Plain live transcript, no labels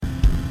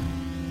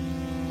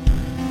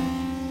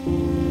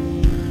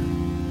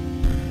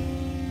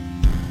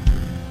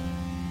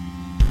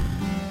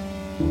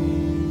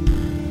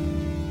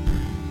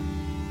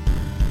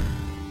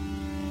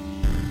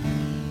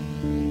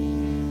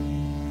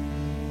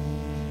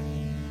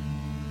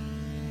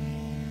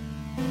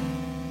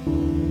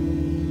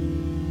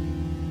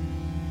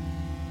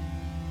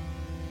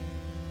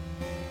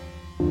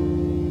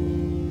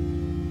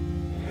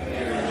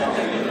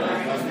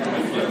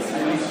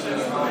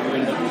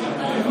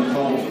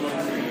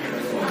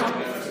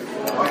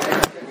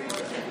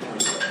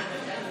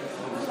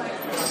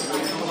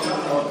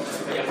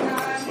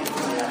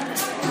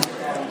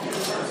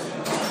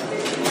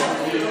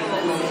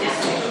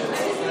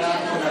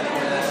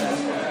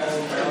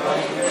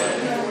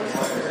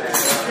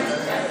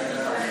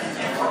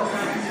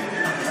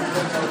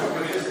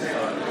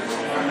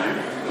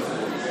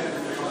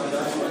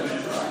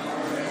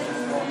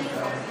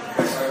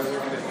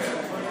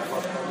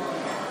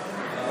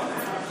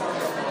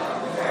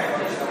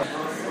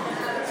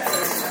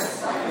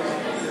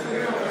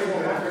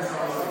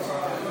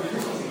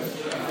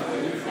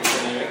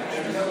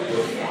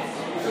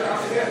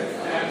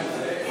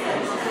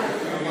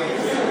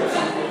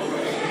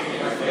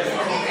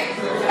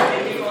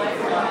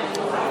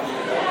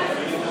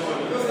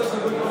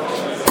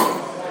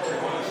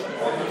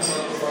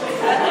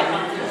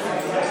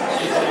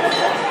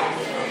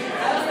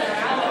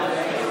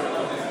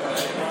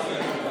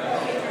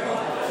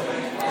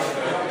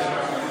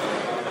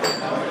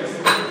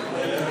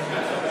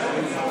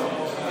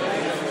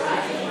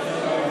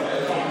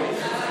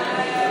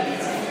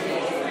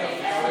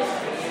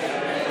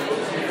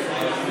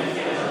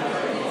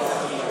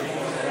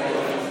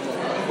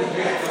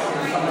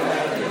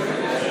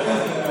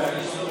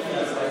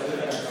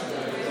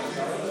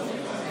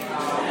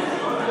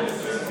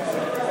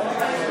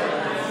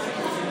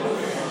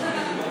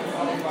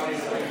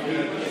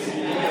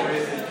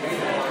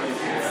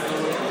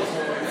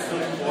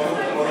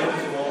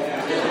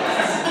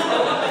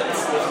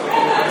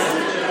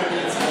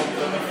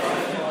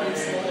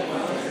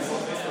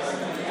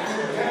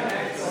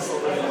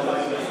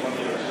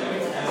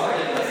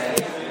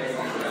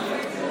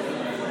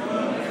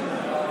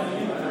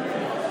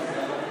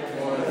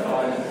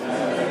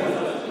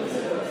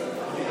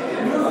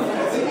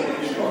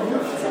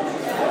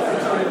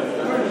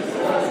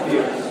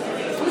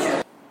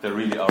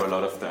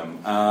lot of them.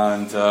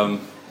 And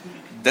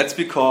that's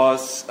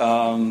because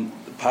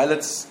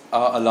pilots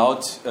are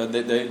allowed,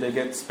 they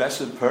get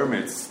special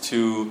permits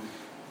to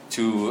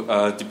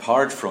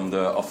depart from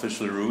the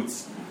official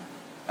routes.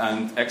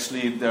 And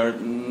actually, they're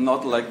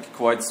not like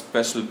quite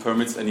special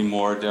permits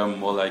anymore. They're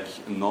more like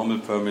normal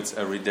permits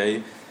every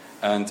day.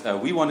 And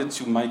we wanted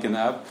to make an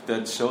app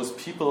that shows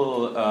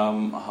people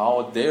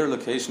how their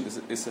location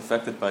is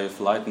affected by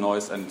flight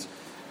noise. And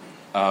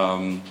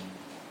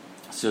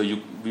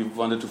we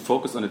wanted to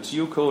focus on a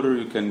geocoder.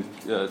 You can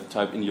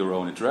type in your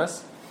own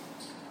address.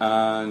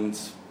 And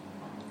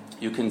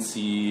you can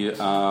see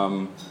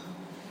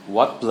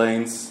what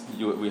planes,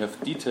 we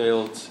have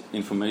detailed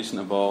information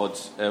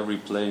about every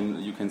plane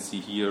you can see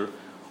here,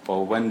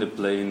 or when the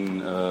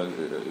plane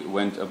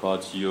went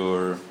about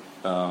your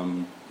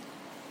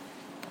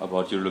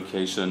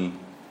location,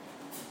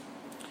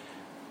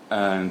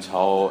 and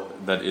how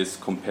that is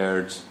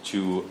compared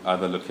to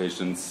other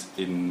locations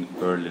in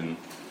Berlin.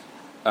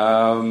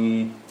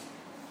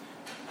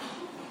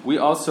 We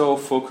also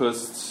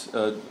focused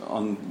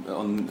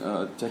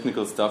on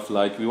technical stuff,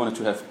 like we wanted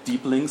to have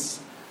deep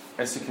links.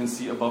 As you can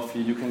see above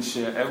here, you can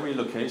share every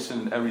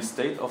location, every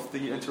state of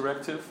the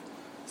interactive.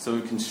 So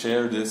you can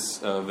share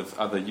this with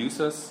other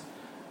users.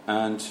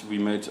 And we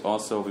made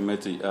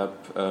the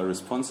app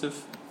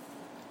responsive,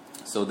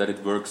 so that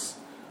it works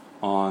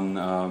on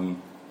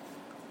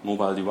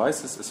mobile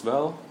devices as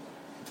well.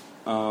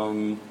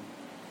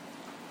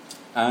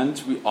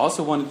 And we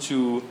also wanted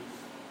to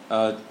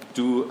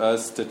do a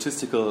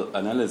statistical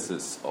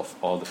analysis of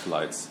all the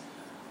flights.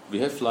 We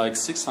have like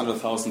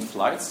 600,000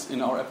 flights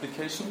in our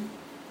application.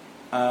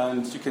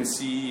 And you can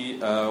see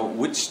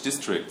which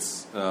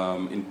districts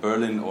in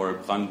Berlin or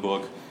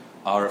Brandenburg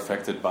are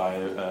affected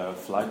by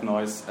flight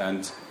noise,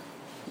 and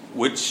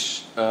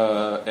which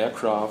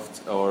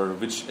aircraft or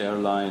which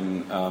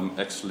airline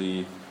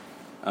actually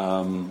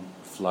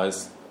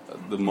flies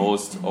the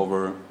most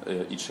over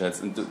each head.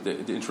 And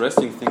the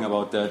interesting thing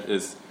about that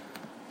is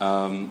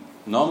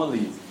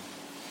normally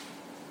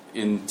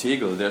in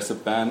Tegel there's a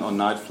ban on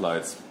night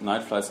flights.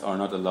 Night flights are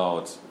not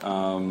allowed.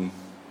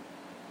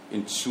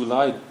 In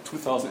July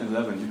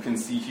 2011, you can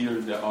see here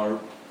there are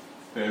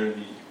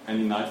barely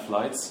any night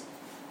flights.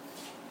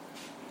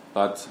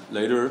 But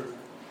later,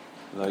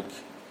 like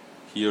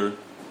here,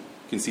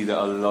 you can see there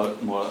are a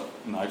lot more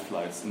night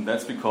flights. And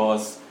that's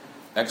because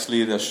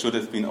actually there should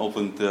have been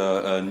opened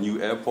a new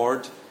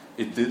airport.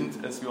 It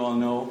didn't, as we all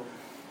know.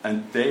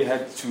 And they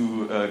had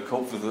to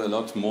cope with a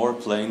lot more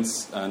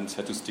planes and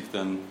had to stick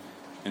them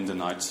in the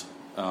night.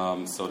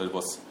 So that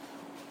was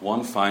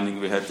one finding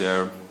we had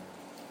there.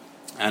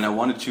 And I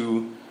wanted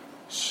to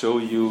show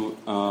you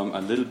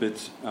a little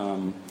bit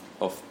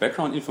of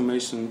background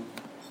information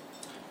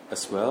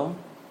as well.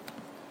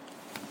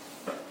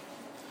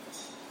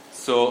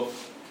 So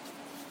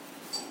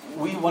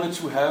we wanted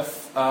to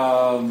have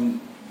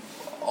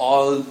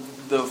all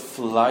the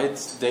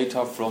flight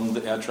data from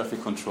the air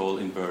traffic control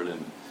in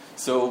Berlin.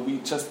 So we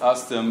just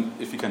asked them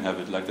if we can have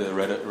it, like the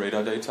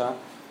radar data.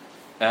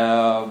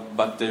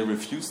 But they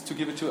refused to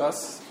give it to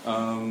us,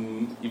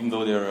 even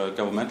though they're a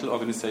governmental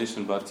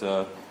organization, but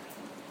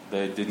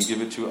they didn't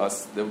give it to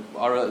us. There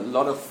are a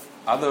lot of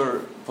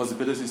other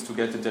possibilities to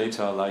get the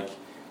data, like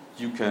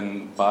you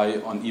can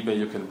buy on eBay,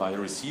 you can buy a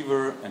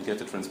receiver and get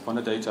the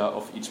transponder data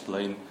of each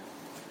plane.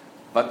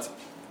 But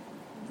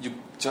you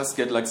just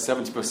get like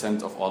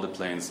 70% of all the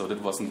planes, so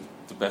that wasn't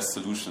the best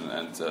solution.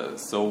 And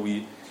so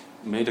we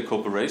made a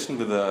cooperation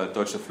with the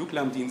Deutscher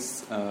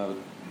Fluglärmdienst.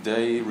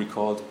 They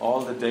recalled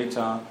all the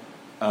data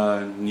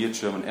near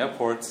German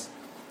airports.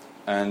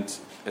 And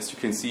as you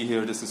can see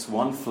here, this is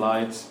one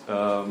flight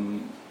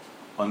on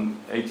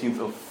 18th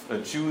of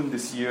June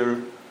this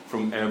year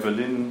from Air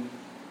Berlin.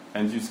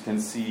 And you can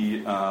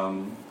see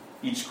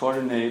each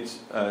coordinate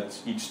at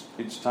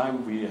each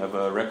time. We have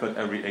a record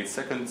every 8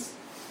 seconds.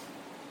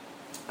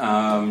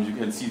 You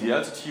can see the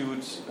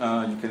altitude.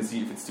 You can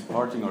see if it's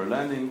departing or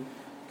landing.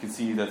 You can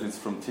see that it's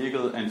from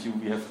Tegel, and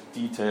we have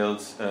detailed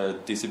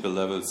decibel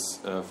levels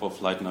for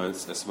flight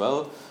noise as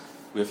well.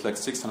 We have like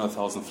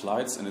 600,000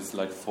 flights, and it's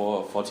like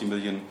 40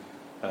 million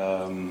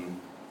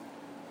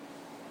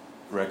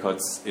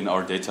records in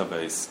our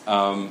database.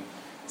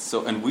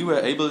 And we were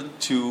able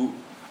to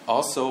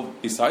also,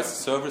 besides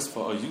the service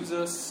for our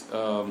users,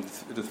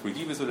 the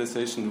 3D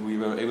visualization, we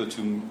were able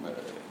to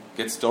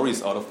get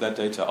stories out of that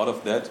data. Out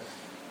of that,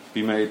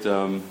 we made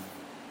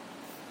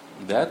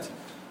that.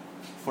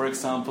 For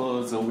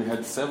example, so we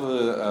had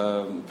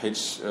several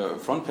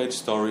front page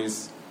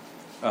stories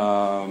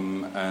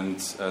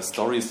and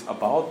stories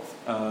about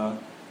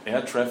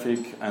air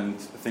traffic and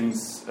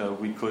things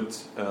we could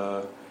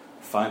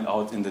find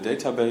out in the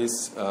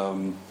database.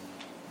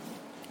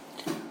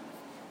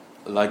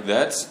 Like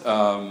that,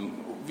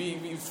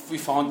 we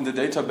found in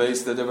the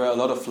database that there were a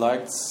lot of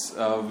flights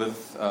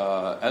with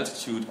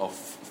altitude of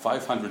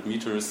 500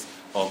 meters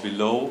or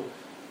below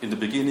in the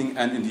beginning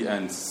and in the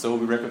end. So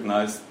we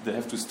recognized they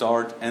have to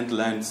start and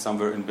land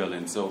somewhere in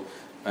Berlin.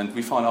 And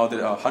we found out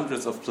there are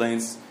hundreds of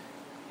planes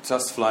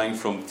just flying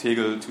from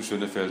Tegel to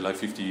Schönefeld, like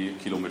 50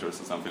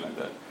 kilometers or something like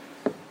that.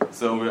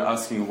 So we're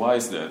asking, why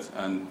is that?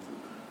 And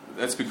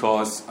that's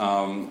because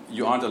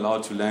you aren't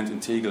allowed to land in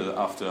Tegel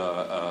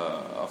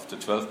after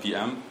 12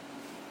 p.m.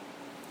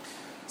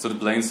 So the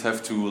planes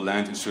have to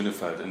land in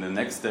Schönefeld, and the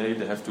next day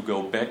they have to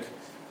go back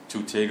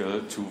to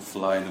Tegel to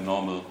fly in the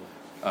normal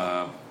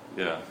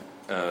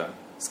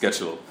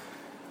schedule.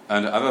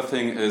 And the other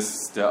thing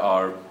is there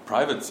are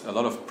a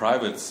lot of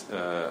private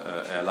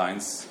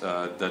airlines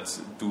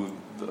that do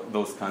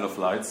those kind of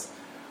flights.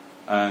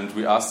 And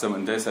we asked them,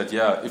 and they said,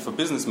 yeah, if a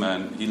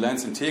businessman, he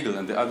lands in Tegel,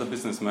 and the other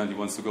businessman, he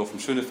wants to go from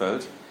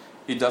Schönefeld,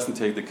 he doesn't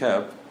take the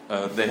cab,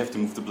 they have to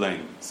move the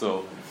plane.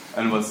 So,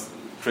 and it was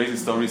crazy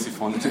stories we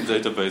found in the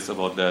database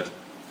about that.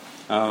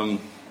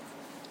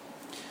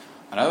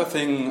 Another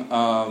thing,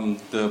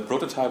 the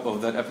prototype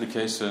of that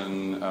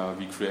application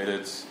we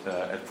created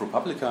at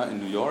ProPublica in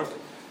New York.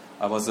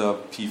 I was a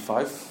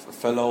P5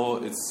 fellow.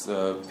 It's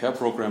a pair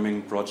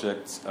programming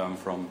project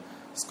from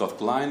Scott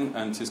Klein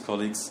and his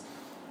colleagues.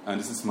 And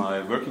this is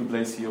my working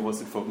place here. Was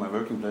it for my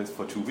working place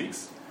for 2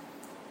 weeks?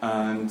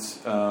 And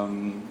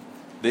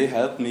they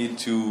helped me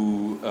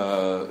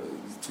to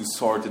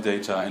sort the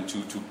data and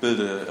to build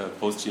a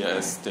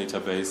PostGIS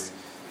database,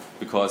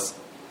 because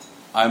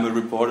I'm a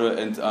reporter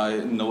and I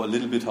know a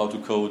little bit how to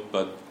code,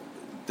 but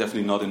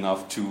definitely not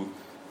enough to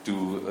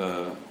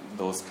do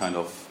those kind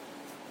of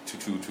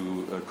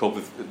to cope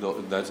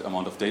with that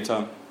amount of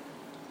data.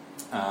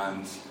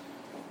 And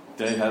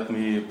they helped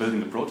me building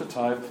the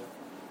prototype.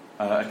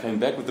 I came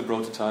back with the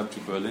prototype to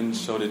Berlin,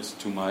 showed it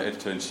to my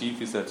editor-in-chief.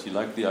 He said he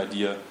liked the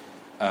idea,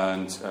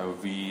 and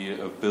we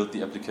built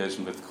the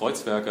application with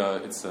Kreuzwerker.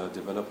 It's a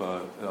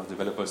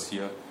developers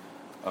here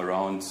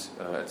around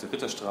at the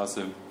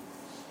Ritterstraße.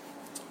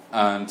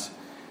 And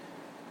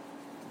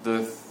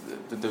the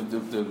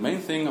main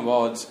thing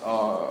about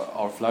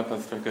our flight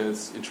path tracker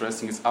is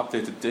interesting. It's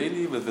updated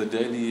daily with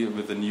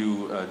the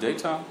new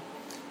data.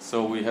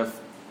 So we have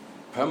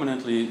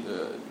permanently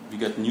we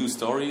get new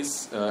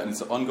stories, and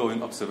it's an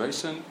ongoing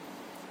observation.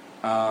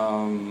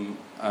 And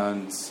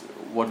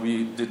what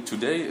we did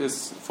today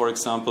is, for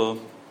example,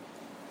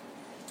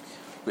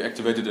 we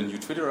activated a new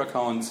Twitter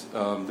account.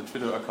 The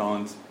Twitter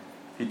account,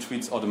 he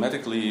tweets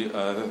automatically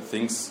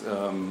things,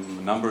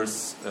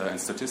 numbers and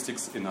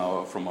statistics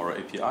from our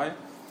API.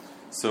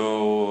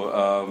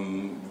 So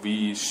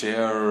we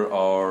share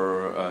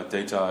our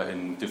data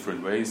in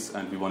different ways,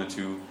 and we wanted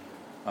to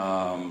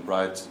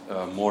write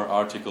more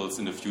articles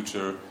in the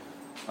future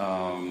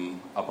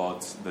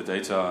about the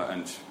data.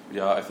 And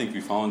yeah, I think we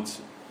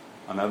found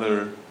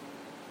another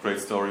great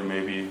story.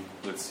 Maybe,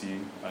 let's see,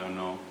 I don't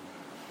know.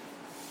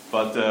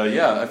 But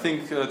yeah, I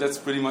think that's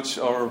pretty much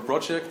our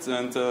project,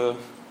 and I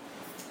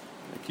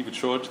keep it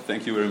short.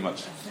 Thank you very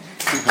much.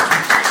 We've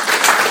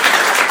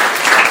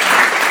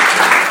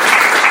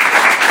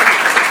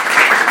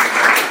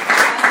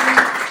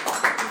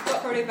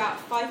got probably about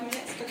 5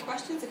 minutes for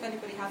questions, if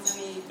anybody has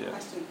any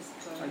questions.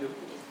 I do.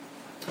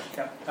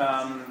 Yeah.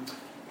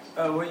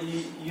 Well,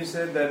 you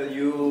said that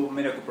you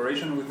made a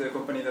cooperation with the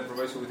company that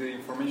provides you with the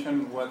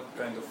information. What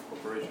kind of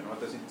cooperation? What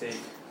does it take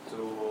to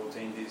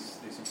obtain this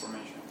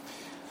information?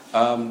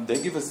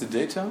 They give us the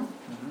data,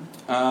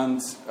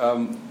 and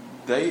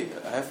they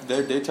have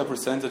their data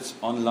presented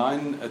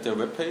online at their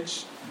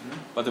webpage,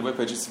 but the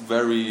webpage is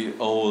very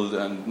old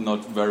and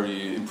not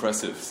very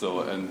impressive.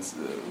 So, and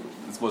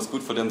it was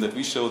good for them that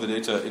we show the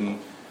data in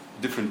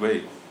a different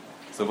way.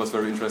 So it was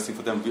very interesting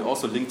for them. We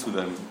also linked to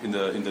them in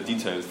the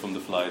details from the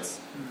flights.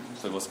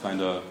 So it was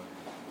kind of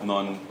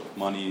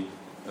non-money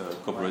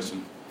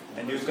cooperation.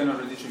 And you cannot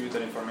redistribute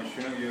that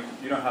information.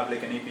 You don't have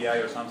like an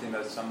API or something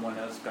that someone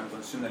else can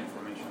consume that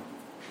information.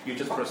 You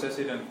just process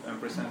it and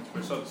present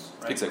results,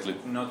 right? Exactly.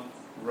 Not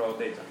raw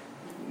data.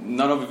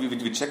 No,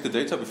 we checked the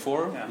data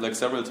before, like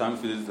several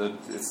times. We did that.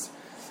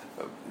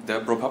 The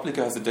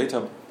ProPublica has a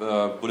data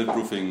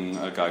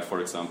bulletproofing guide, for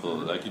example.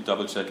 Like you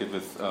double check it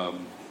with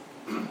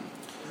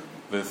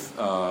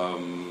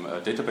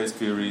database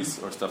queries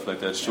or stuff like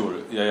that.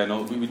 Sure.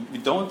 No, we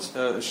don't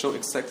show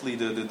exactly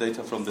the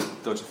data from the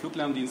Deutsche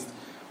Fluglärmdienst.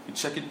 We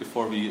check it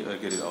before we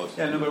get it out.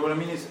 Yeah, no, but what I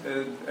mean is,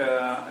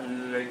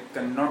 like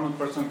a normal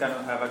person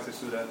cannot have access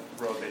to that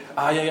raw data.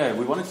 Yeah.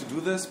 We wanted to do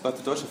this, but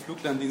the Deutsche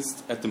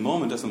Fluglärmdienst at the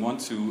moment doesn't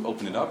want to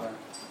open it up.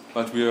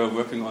 But we are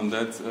working on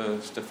that.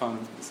 Stefan,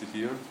 is he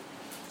here?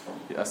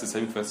 He asked the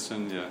same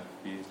question. Yeah,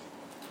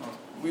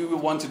 we will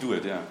want to do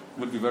it. Yeah,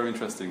 would be very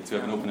interesting to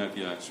have an open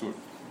API. Sure.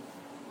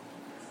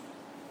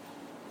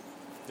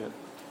 Yeah.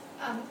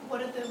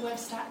 What are the web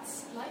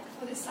stats like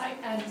for this site?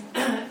 And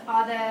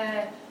are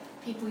there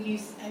people have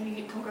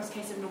you come across a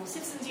case of normal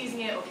citizens using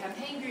it or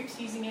campaign groups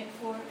using it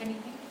for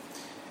anything?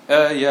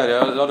 Yeah, there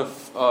are a lot of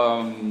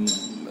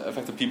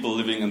affected people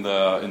living in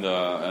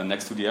the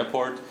next to the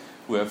airport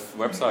who have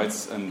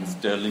websites, and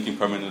they're linking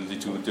permanently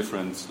to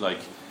different, like,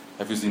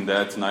 have you seen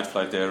that, night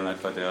flight there,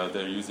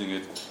 they're using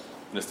it.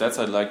 And the stats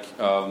side,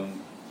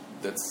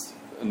 that's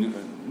a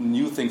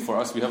new thing for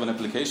us. We have an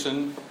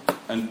application,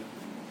 and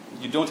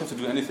you don't have to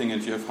do anything,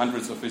 and you have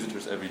hundreds of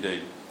visitors every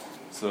day.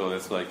 So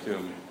that's like,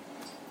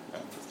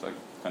 it's like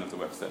kind of the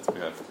web stats we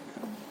have.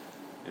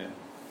 Yeah.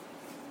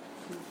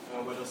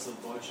 Where does the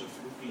Deutsche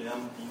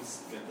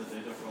Fluglärmdienst get the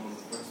data from in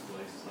the first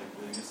place? Like,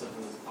 you said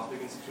the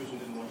public institution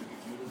didn't want to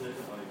give you the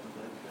data, but could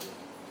they get it?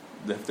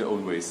 They have their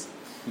own ways.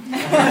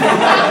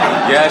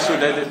 Yeah, sure.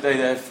 They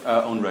have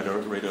own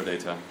radar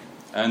data,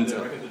 and they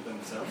reckon it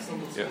themselves.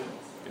 Yeah.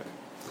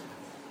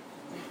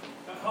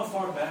 How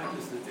far back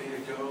does the data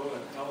go,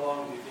 and how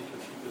long do you think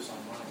you'll keep this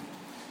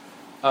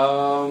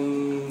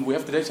online? We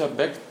have the data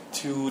back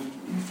to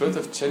 1st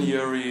of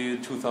January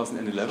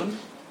 2011,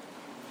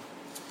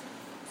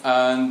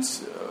 and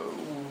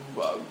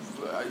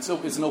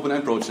it's an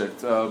open-end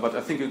project. But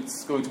I think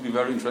it's going to be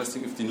very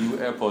interesting if the new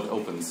airport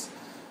opens,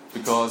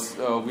 because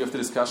we have the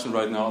discussion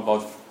right now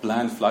about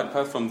planned flight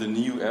path from the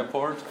new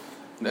airport.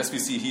 And as we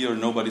see here,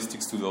 nobody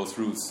sticks to those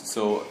routes.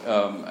 So,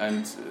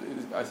 and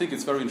I think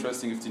it's very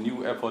interesting if the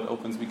new airport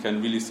opens, we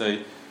can really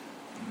say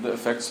the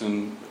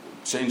affection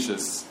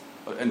changes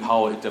and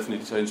how it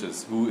definitely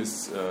changes. Who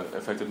is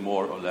affected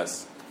more or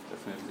less,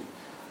 definitely.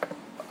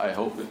 I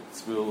hope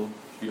it will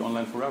be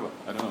online forever.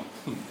 I don't know.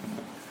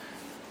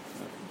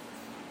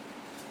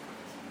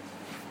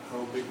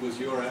 How big was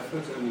your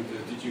effort, and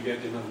did you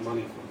get enough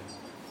money from this?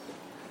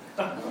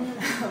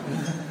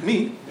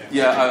 Me?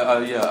 Yeah,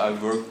 I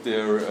worked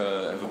there.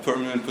 I have a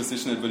permanent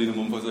position at Berliner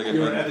Mundpostz.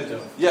 You're an editor.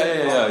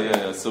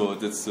 Yeah. So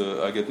that's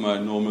I get my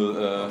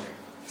normal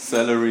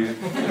salary.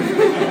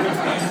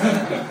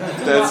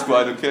 That's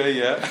quite okay.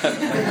 Yeah.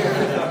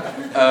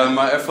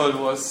 My effort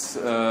was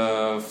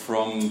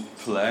from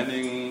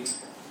planning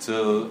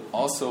till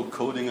also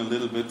coding a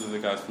little bit with the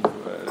guys from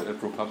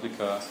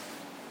ProPublica,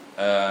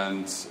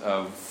 and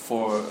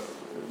for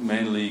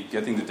mainly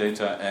getting the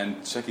data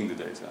and checking the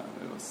data.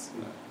 It was,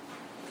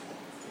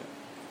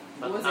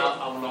 But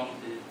how long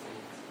did it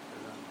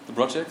take? the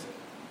project?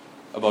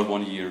 About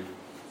 1 year.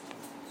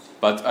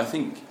 But I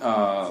think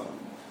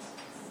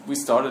we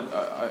started,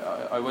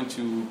 I went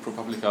to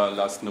ProPublica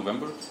last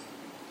November,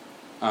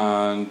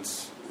 and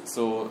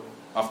so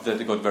after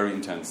that it got very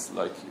intense.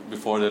 Like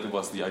before that it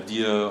was the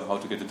idea, how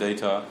to get the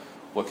data,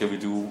 what can we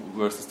do,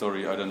 where's the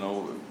story, I don't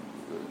know,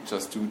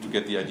 just to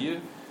get the idea.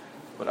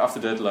 But after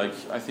that, like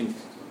I think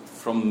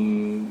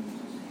from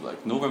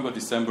like November,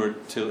 December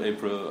till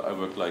April, I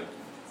worked like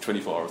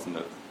 24 hours on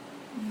that,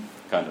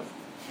 kind of.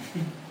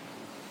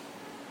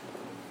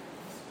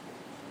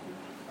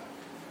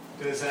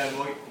 Does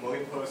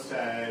Mundpostz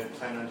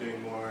plan on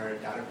doing more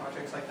data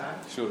projects like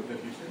that Sure. in the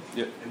future?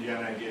 Yeah. And do you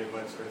have an idea of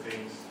what sort of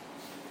things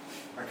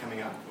are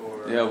coming up?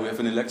 Or Yeah, we have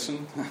an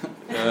election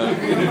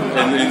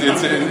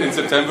in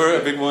September,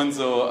 a big one.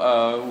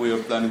 So we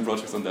are planning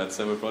projects on that,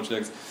 several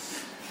projects.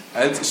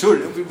 And sure,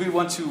 we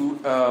want to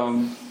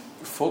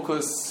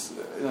focus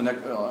in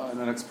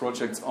the next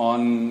projects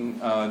on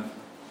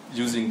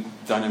using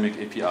dynamic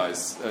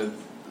APIs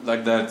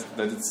like that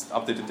it's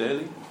updated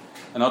daily,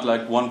 and not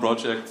like one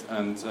project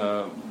and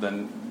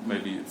then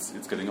maybe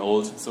it's getting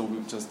old. So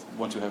we just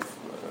want to have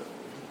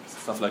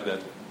stuff like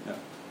that. Yeah.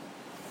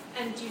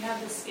 And do you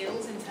have the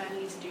skills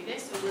internally to do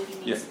this, or will you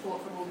need Yeah.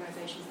 support from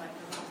organisations like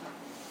ProPublica?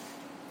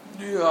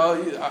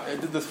 Yeah, I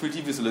did the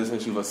 3D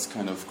visualization was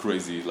kind of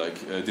crazy. Like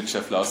did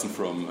Jeff Larson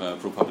from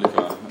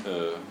ProPublica.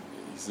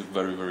 He's a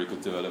very, very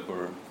good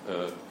developer.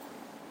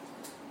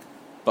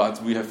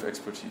 But we have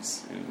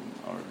expertise in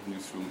our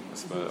newsroom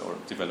as well, or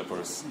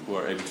developers who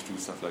are able to do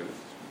stuff like that.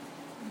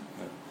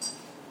 Yeah.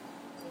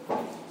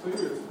 So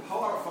how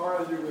far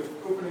are you with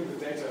opening the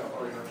data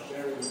or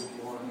sharing it if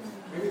you want?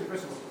 Maybe the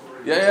question was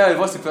already. Yeah, it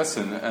was the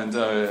question, and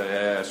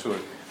yeah, sure.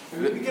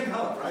 We can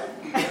help, right?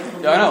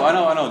 Yeah,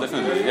 I know,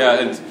 definitely. Yeah,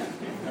 and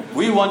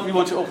we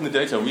want to open the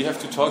data. We have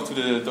to talk to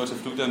the Deutsche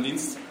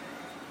Fluglärmdienst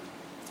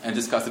and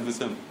discuss it with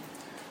them.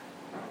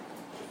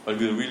 But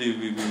we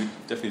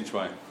definitely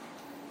try.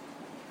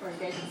 Or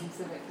engage in some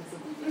civic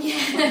disobedience. Yeah.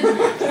 I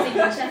think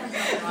Jeff is not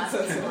going to ask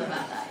people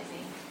about that, is he?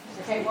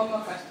 Okay, one more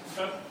question.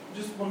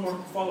 Just one more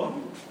follow-up.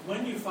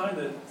 When you find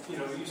that,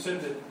 you said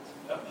that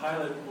a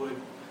pilot would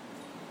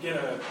get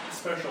a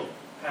special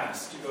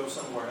pass to go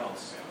somewhere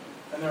else,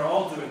 and they're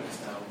all doing this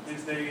now.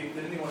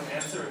 Did anyone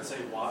answer and say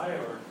why?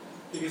 Or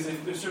because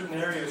if there's certain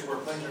areas where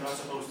planes are not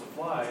supposed to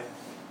fly,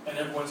 and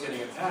everyone's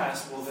getting a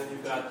pass, well then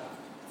you've got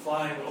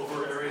flying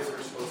over areas that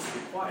are supposed to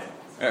be quiet.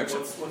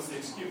 Actually, what's the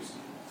excuse?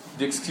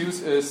 The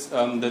excuse is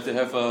that they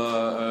have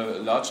a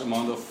large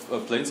amount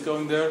of planes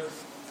going there,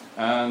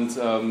 and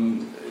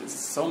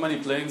so many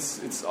planes.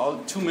 It's all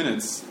 2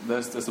 minutes.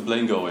 There's a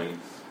plane going,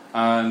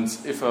 and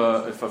if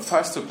a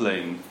faster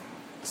plane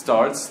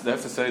starts, they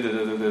have to say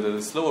that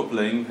the slower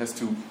plane has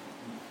to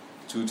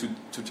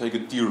take a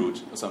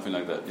deroute or something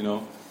like that,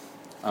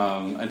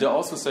 and they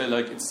also say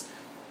like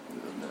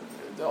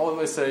they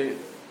always say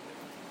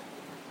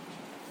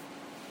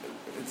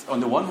it's on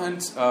the one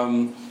hand.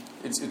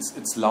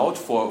 It's loud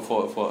for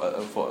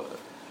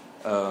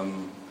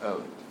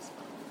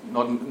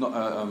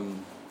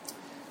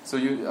so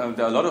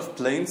there are a lot of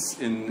planes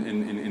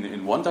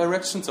in one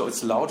direction, so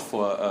it's loud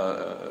for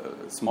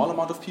a small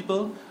amount of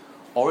people,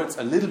 or it's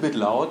a little bit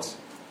loud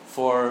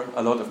for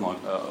a lot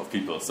of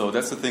people. So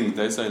that's the thing.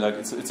 They say like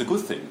it's a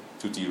good thing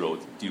to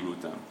deroute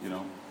them.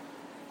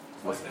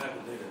 It's like to have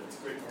the data. It's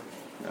great for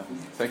Yeah.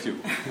 Thank you.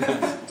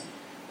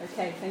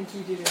 Okay, thank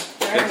you, Judith.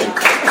 Thank you.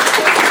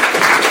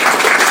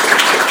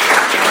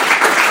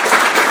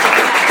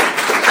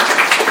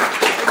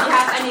 If you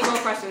have any more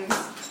questions,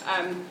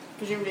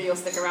 presumably you'll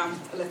stick around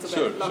a little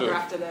bit longer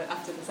after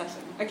the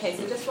session. Okay,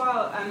 so just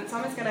while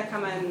Simon's going to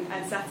come in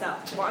and set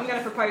up, what I'm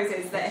going to propose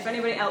is that if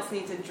anybody else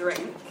needs a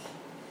drink,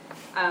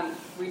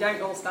 we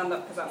don't all stand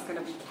up because that's going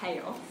to be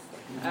chaos.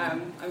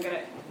 I'm going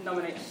to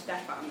nominate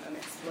Stefan and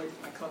exploit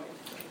my colleague.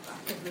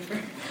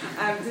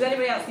 Does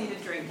anybody else need a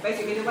drink?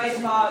 Basically, the way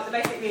the bar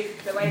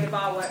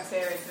works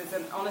here is there's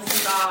an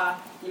honesty bar.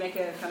 You make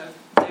a kind of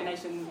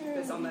donation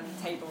that's on the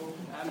table.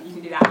 You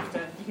can do that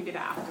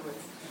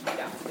afterwards. You don't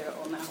have to do it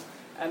all now.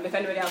 If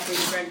anybody else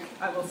needs a drink,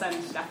 I will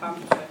send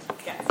Stefan to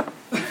get some.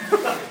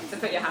 So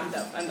put your hand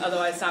up, and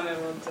otherwise Samuel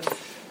will just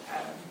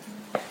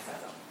get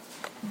set up.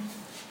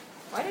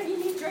 Why don't you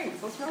need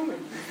drinks? What's wrong with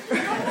you?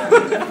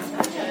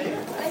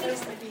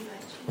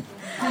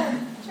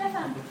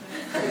 Stefan.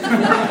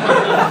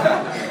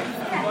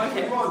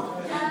 Okay.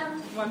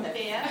 One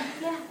beer.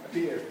 Yeah. A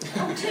beer.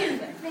 Oh, two.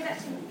 Maybe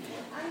that's two.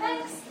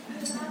 Thanks.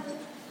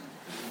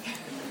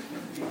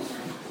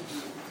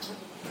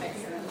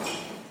 Excellent.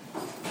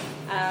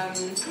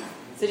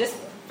 So just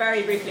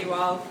very briefly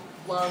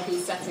while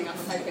he's setting up,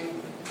 I'm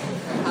hoping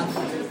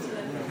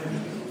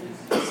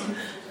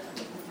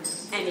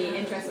any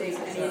interesting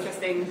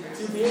operations.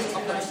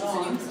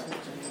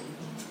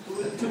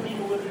 Two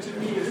people with 2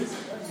 meters.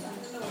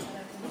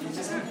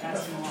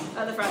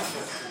 At the front.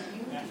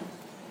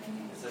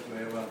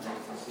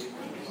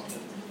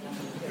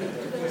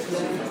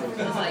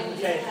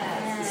 Okay.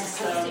 This is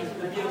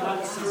the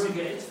Bierpark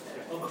Surrogate.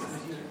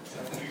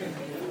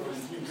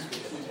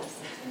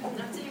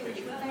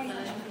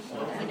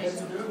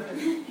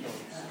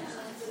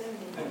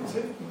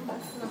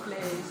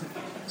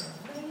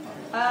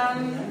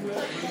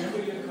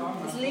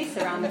 Is Lisa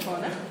around the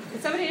corner?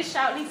 Could somebody just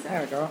shout Lisa?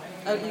 There we go.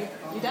 Oh, you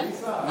done?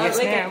 Yes,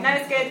 we're ma'am. good. No,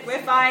 it's good.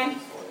 We're fine.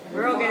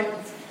 We're all good.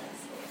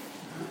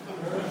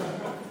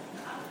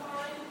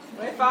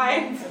 We're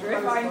fine.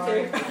 We're fine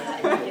too.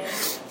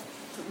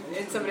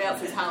 It's somebody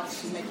else's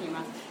house. She's making a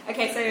mess.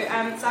 Okay, so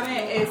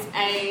Samir is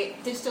a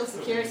digital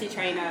security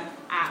trainer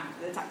at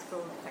the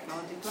Tactical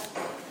Technology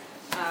Collective,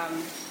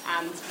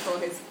 and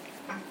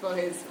for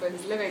his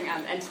living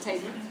and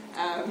entertainment,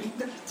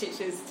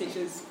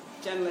 teaches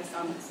journalists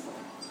and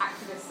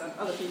activists and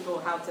other people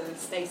how to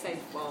stay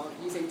safe while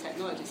using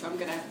technology. So I'm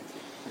going to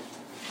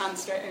hand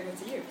straight over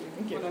to you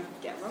if you want to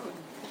get rolling.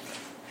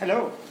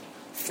 Hello.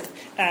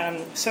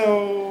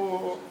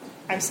 So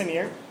I'm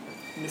Samir.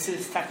 This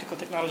is Tactical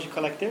Technology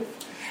Collective.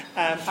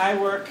 I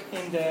work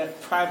in the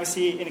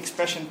Privacy in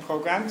Expression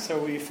program, so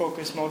we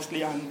focus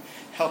mostly on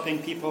helping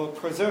people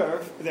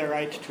preserve their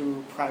right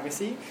to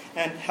privacy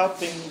and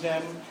helping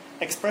them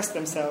express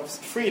themselves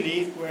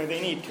freely where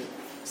they need to.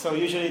 So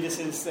usually this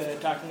is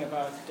talking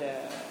about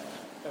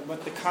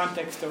what the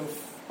context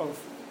of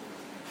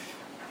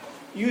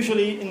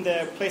usually in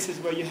the places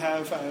where you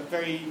have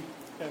very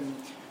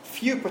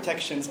few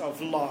protections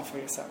of law for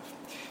yourself.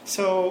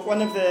 So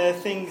one of the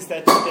things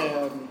that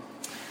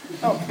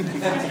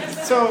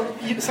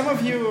some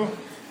of you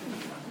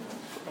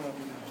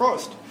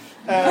Prost.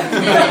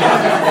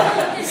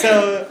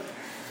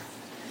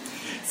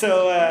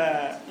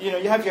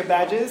 You have your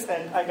badges,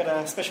 and I got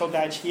a special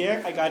badge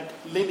here. I got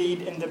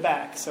lilied in the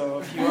back. So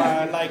if you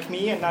are like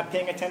me and not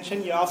paying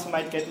attention, you also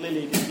might get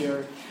lilied if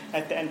you're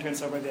at the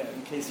entrance over there,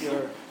 in case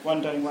you're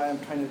wondering why I'm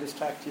trying to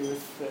distract you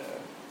with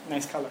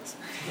nice colors.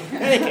 In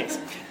any case,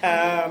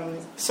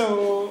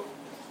 so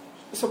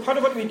part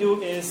of what we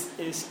do is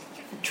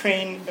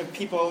train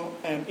people,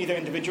 either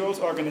individuals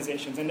or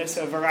organizations, and there's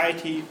a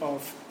variety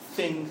of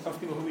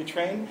people who we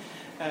train: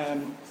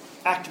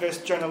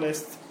 activists,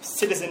 journalists,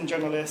 citizen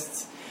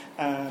journalists,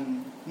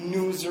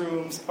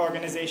 newsrooms,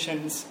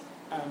 organizations.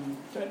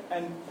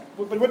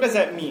 But what does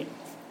that mean?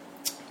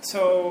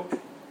 So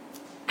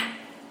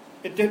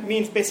it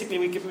means basically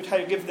we try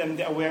to give them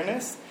the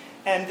awareness,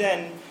 and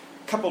then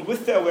coupled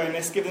with the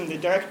awareness, give them the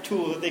direct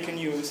tool that they can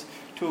use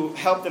to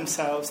help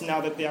themselves now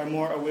that they are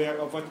more aware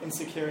of what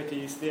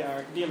insecurities they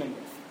are dealing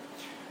with.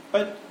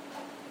 But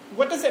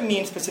what does that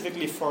mean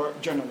specifically for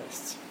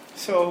journalists?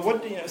 So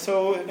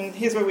and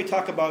here's where we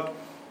talk about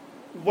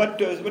what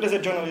does a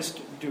journalist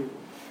do?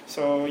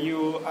 So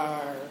you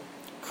are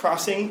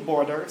crossing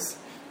borders,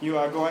 you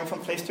are going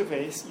from place to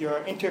place, you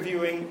are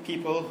interviewing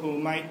people who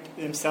might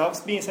themselves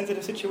be in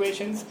sensitive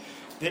situations.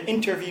 The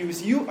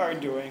interviews you are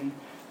doing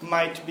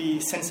might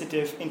be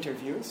sensitive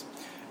interviews.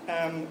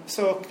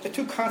 So the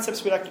two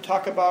concepts we like to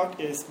talk about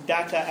is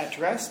data at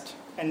rest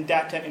and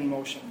data in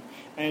motion.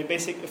 And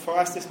basically for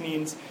us this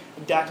means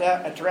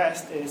data at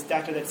rest is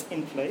data that's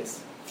in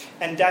place,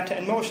 and data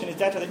in motion is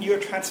data that you are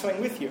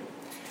transferring with you.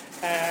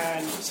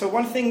 And so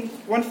one thing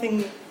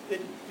that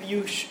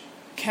you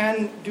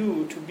can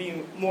do to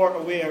be more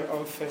aware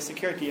of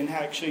security and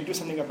actually do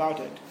something about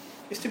it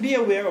is to be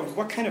aware of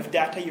what kind of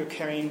data you're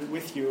carrying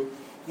with you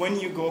when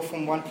you go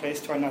from one place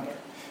to another.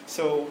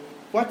 So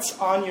what's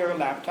on your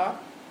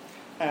laptop?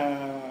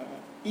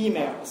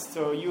 emails.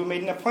 So you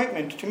made an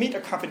appointment to meet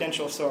a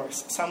confidential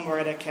source somewhere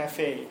at a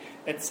cafe,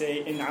 let's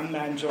say in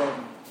Amman,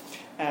 Jordan.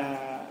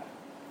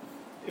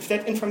 If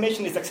that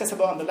information is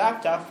accessible on the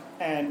laptop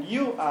and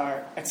you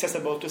are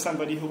accessible to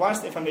somebody who wants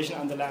the information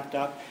on the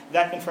laptop,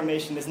 that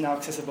information is now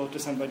accessible to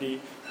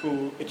somebody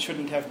who it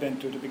shouldn't have been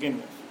to begin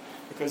with,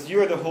 because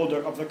you're the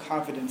holder of the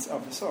confidence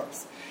of the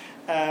source.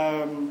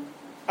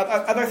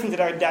 Other things that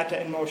are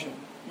data in motion,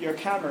 your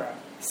camera,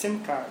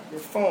 SIM card, your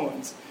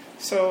phones.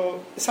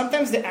 So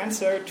sometimes the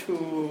answer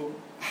to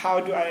how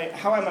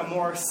am I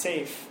more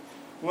safe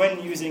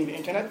when using the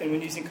internet and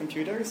when using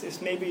computers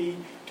is maybe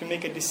to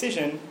make a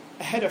decision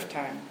ahead of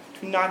time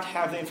to not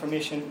have the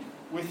information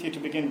with you to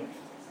begin with,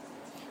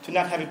 to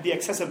not have it be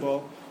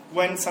accessible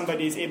when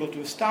somebody is able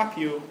to stop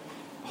you,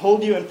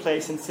 hold you in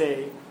place and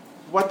say,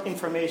 what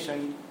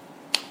information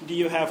do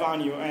you have on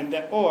you?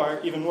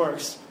 Or even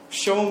worse,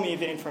 show me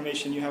the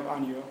information you have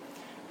on you.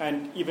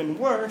 And even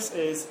worse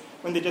is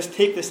when they just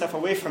take this stuff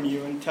away from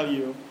you and tell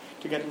you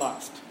to get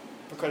lost,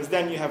 because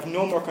then you have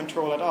no more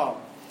control at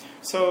all.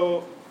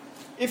 So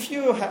if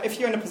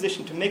you're in a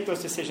position to make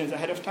those decisions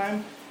ahead of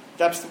time,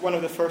 that's one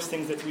of the first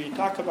things that we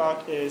talk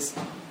about, is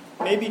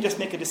maybe just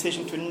make a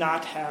decision to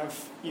not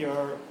have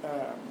your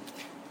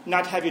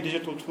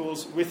digital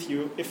tools with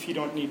you if you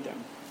don't need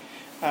them.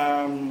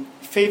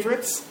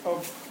 Favorites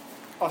of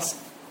us,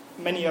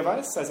 many of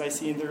us, as I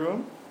see in the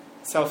room,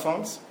 cell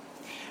phones.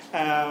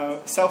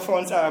 Cell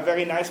phones are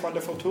very nice,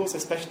 wonderful tools,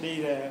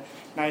 especially the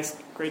nice,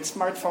 great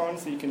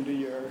smartphones. You can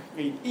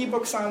read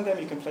e-books on them,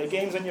 you can play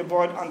games on your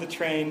board on the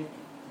train,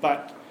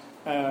 but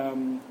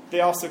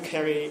they also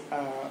carry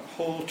a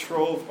whole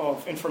trove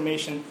of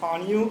information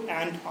on you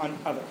and on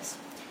others.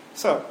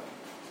 So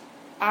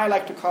I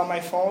like to call my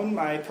phone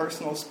my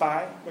personal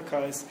spy,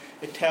 because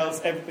it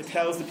tells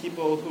the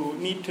people who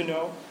need to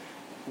know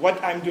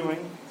what I'm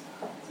doing,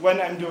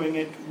 when I'm doing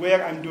it,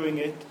 where I'm doing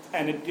it,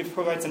 and it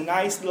provides a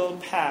nice little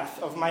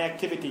path of my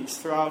activities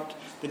throughout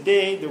the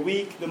day, the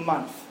week, the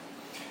month.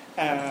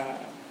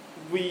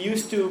 We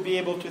used to be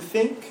able to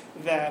think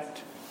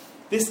that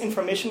this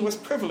information was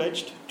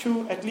privileged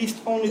to at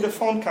least only the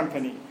phone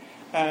company.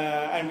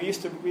 And we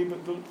used to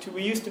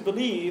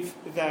believe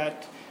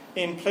that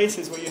in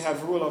places where you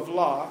have rule of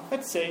law,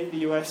 let's say the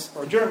US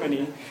or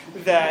Germany,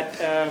 that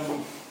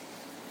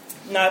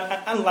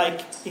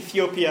unlike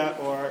Ethiopia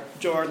or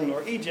Jordan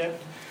or Egypt,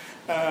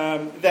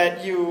 that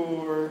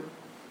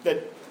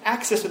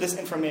access to this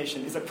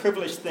information is a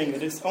privileged thing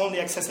that is only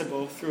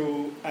accessible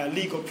through a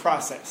legal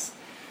process.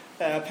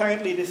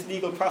 Apparently, these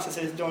legal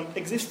processes don't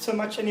exist so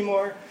much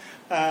anymore,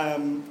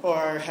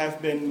 or have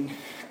been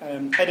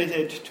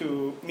edited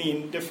to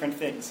mean different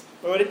things.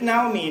 But what it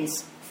now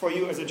means for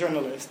you as a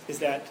journalist is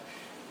that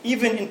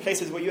even in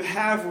places where you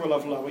have rule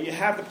of law, where you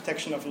have the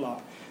protection of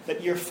law,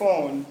 that your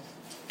phone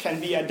can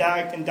be a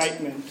direct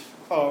indictment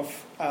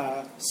of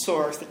a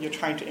source that you're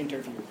trying to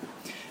interview.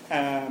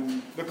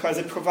 Because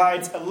it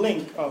provides a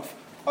link of,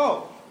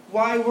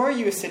 why were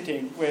you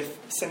sitting with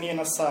Samir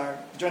Nassar,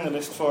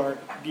 journalist for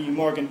the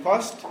Morgan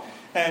Post,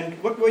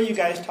 and what were you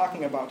guys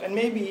talking about? And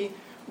maybe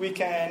we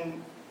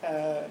can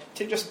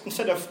just,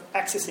 instead of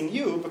accessing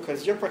you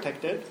because you're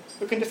protected,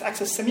 we can just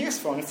access Samir's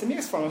phone, and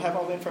Samir's phone will have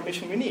all the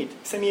information we need.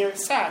 Samir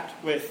sat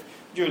with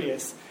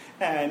Julius,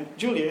 and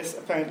Julius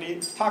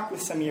apparently talked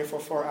with Samir for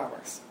 4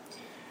 hours.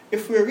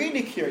 If we're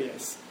really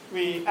curious,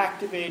 we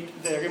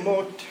activate the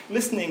remote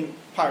listening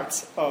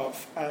parts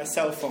of a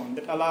cell phone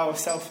that allow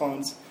cell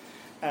phones,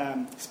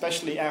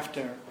 especially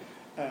after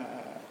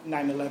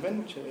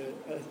 9/11, which is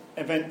an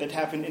event that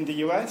happened in the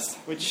US,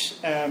 which,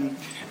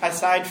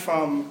 aside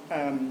from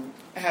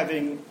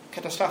having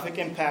catastrophic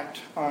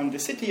impact on the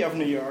city of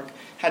New York,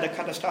 had a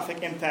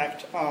catastrophic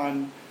impact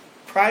on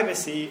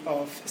privacy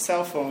of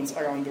cell phones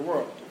around the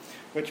world.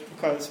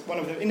 Because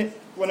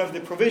one of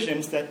the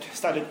provisions that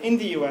started in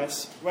the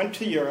US, went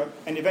to Europe,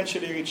 and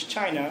eventually reached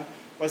China,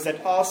 was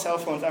that all cell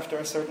phones after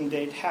a certain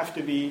date have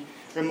to be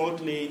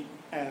remotely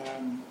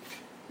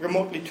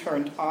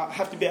turned on,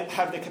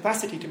 have the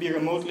capacity to be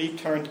remotely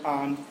turned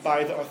on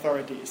by the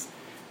authorities.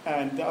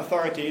 And the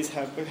authorities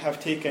have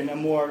taken a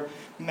more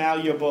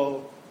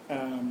malleable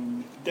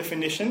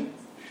definition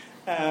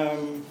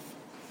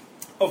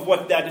of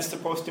what that is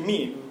supposed to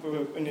mean.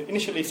 It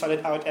initially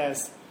started out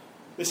as,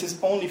 this is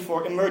only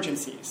for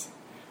emergencies.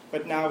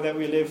 But now that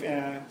we live in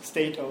a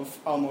state of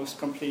almost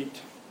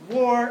complete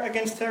war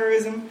against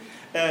terrorism,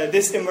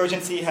 this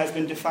emergency has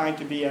been defined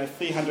to be a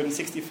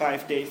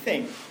 365-day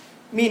thing,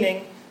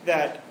 meaning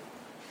that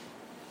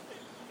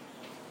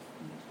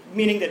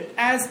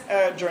as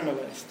a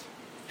journalist,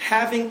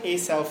 having a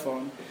cell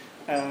phone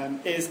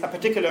is a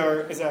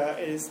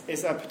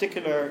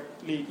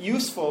particularly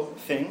useful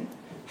thing.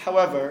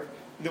 However,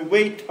 the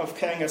weight of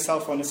carrying a cell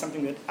phone is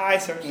something that I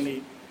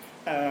certainly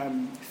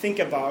think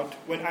about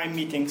when I'm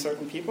meeting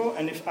certain people,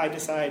 and if I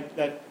decide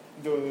that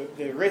the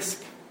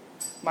risk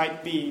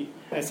might be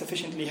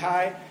sufficiently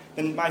high,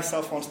 then my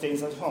cell phone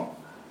stays at home.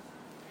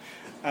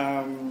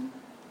 But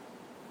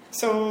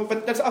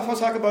let's also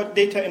talk about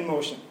data in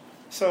motion.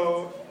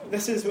 So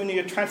this is when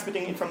you're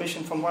transmitting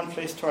information from one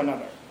place to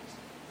another.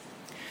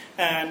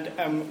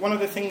 And one of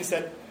the things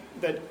that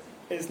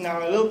is now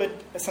a little bit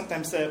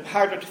sometimes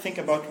harder to think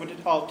about what it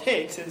all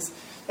takes is,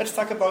 let's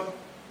talk about,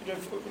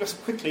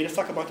 just quickly, let's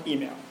talk about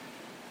email.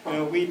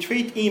 We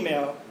treat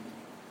email,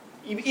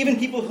 even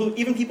people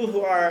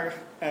who are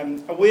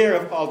aware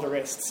of all the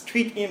risks,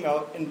 treat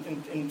email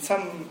in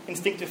some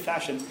instinctive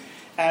fashion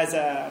as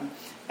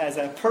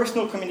a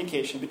personal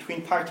communication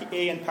between party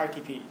A and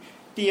party B.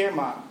 Dear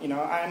mom,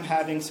 I'm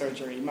having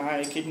surgery.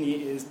 My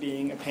kidney is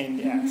being a pain in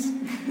the ass.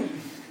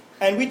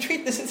 And we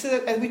treat this as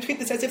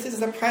if this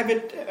is a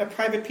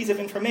private piece of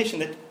information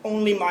that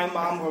only my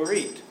mom will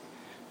read.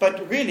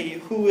 But really,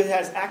 who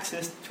has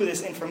access to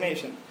this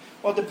information?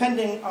 Well,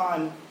 depending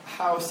on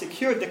how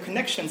secure the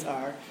connections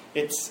are,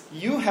 it's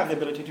you have the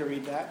ability to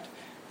read that.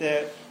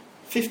 The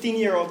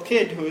 15-year-old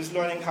kid who is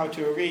learning how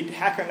to read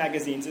hacker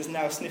magazines is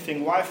now sniffing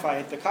Wi-Fi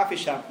at the coffee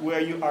shop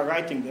where you are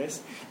writing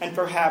this, and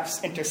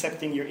perhaps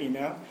intercepting your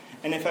email.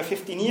 And if a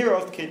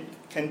 15-year-old kid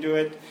can do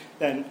it,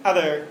 then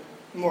other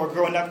more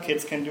grown-up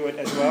kids can do it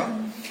as well.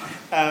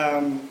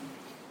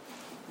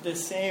 The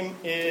same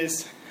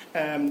is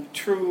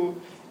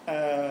true.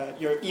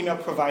 Your email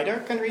provider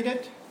can read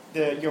it.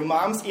 Your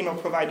mom's email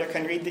provider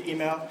can read the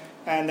email,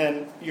 and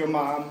then your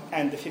mom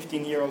and the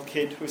 15-year-old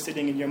kid who's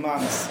sitting in your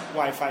mom's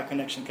Wi-Fi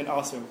connection can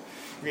also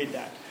read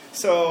that.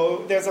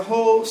 So there's a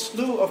whole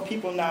slew of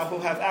people now who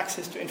have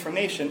access to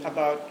information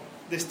about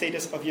the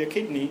status of your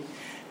kidney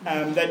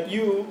that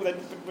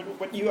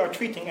what you are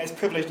treating as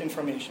privileged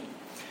information.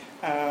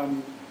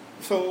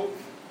 So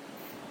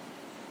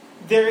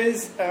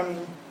there's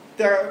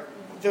a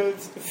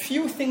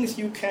few things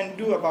you can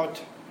do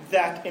about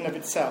that in of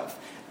itself,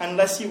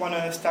 unless you want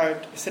to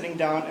start sitting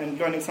down and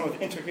learning some of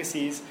the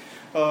intricacies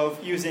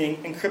of using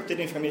encrypted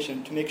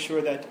information to make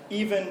sure that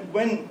even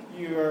when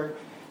your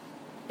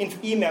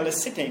email is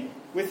sitting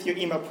with your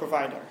email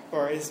provider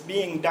or is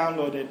being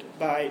downloaded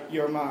by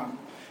your mom,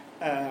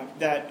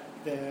 that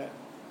the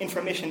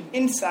information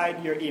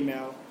inside your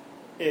email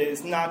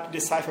is not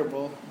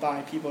decipherable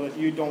by people that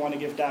you don't want to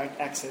give direct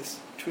access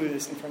to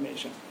this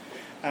information.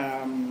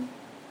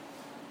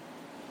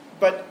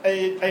 But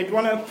I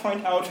want to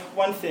point out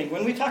one thing.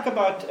 When we talk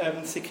about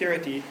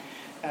security,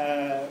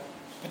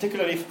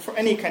 particularly for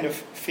any kind of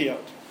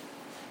field,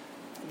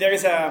 there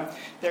is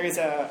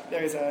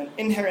an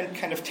inherent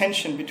kind of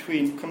tension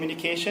between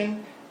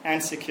communication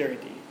and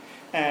security,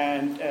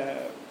 and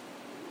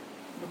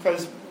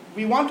because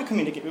we want to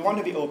communicate, we want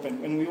to be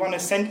open, and we want to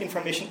send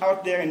information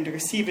out there and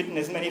receive it in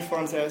as many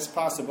forms as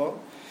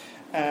possible.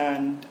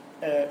 And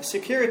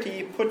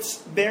security puts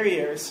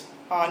barriers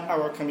on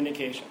our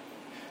communication.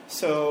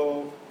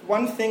 So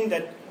one thing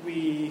that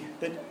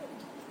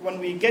when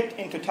we get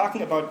into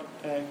talking about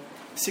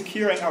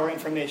securing our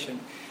information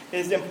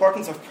is the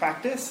importance of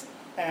practice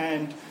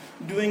and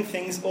doing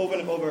things over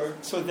and over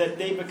so that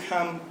they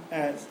become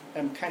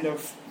kind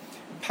of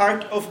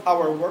part of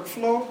our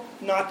workflow,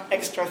 not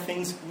extra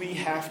things we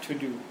have to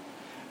do.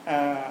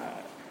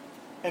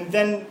 And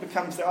then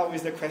becomes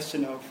always the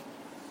question of,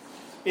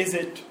 is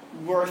it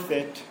worth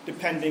it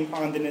depending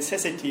on the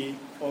necessity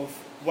of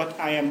what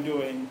I am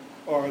doing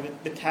or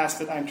the task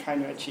that I'm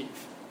trying to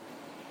achieve?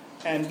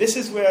 And this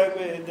is where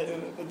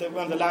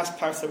one of the last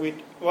parts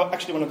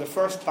one of the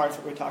first parts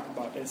that we talk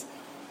about is,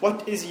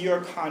 what is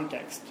your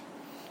context?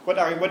 What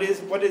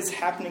is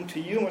happening to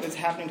you? What is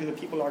happening to the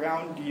people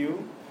around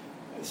you?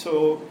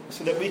 So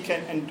that we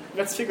can, and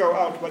let's figure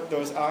out what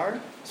those are,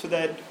 so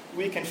that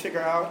we can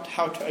figure out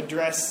how to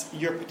address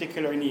your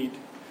particular need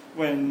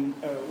when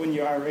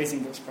you are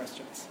raising those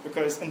questions.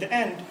 Because in the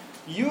end,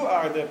 you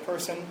are the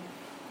person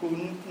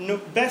who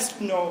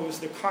best knows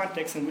the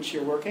context in which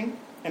you're working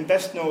and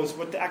best knows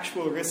what the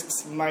actual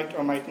risks might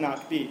or might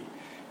not be.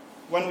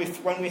 When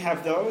we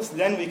have those,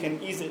 then we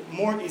can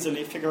more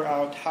easily figure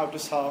out how to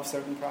solve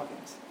certain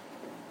problems.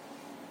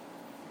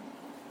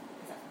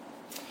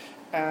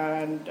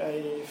 And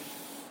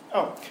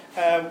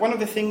one of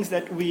the things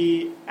that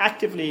we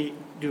actively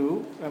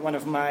do, one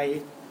of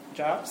my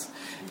jobs,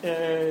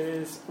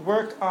 is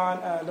work on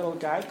a little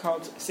guide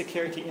called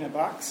Security in a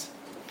Box.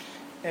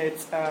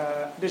 It's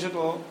a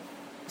digital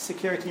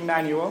security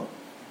manual,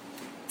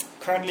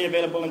 currently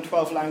available in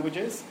 12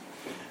 languages.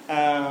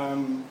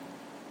 And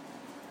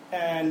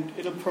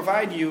it'll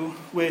provide you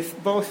with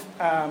both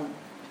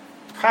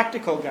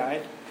practical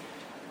guide,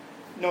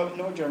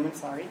 no German,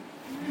 sorry.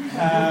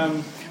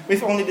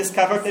 We've only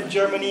discovered that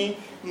Germany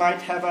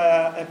might have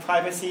a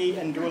privacy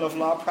and rule of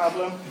law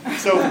problem,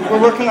 so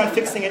we're working on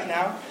fixing it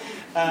now.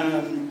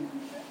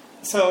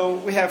 So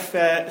we have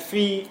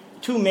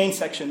two main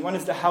sections. One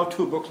is the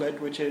how-to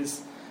booklet, which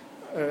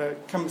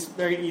comes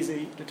very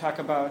easy to talk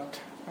about.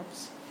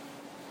 Oops.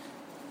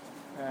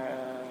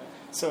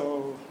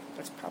 So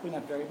that's probably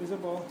not very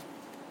visible.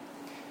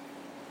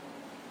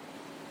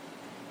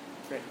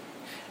 Great.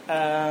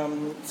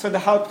 So the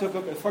how-to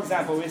booklet, for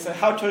example, is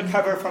how to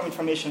recover from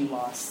information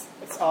loss.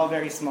 It's all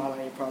very small.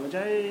 I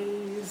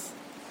apologize.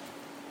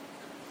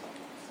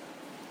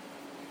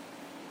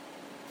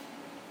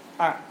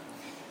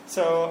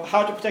 So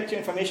how to protect your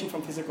information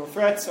from physical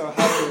threats, or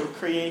how to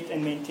create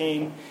and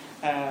maintain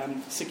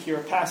secure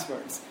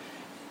passwords.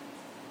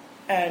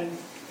 And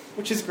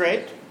which is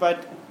great,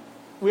 but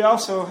we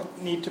also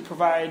need to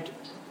provide,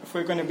 if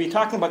we're going to be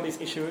talking about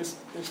these issues,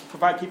 is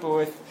provide people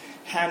with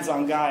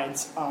hands-on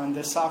guides on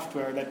the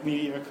software that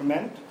we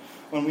recommend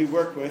when we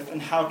work with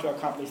and how to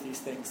accomplish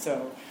these things.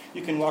 So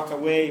you can walk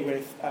away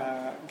with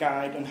a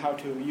guide on how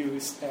to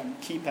use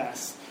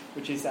KeePass,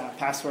 which is a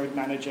password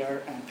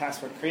manager and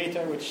password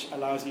creator, which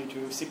allows you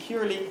to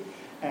securely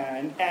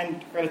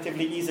and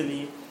relatively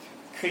easily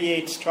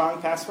create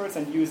strong passwords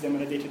and use them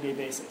on a day-to-day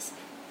basis.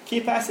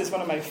 KeePass is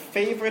one of my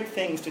favorite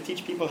things to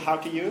teach people how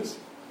to use,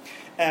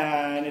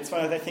 and it's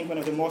one of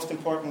the most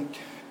important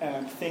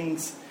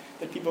things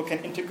that people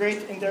can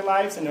integrate in their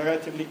lives in a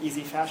relatively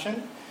easy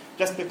fashion,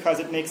 just because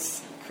it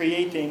makes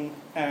creating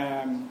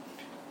the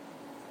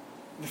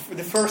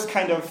first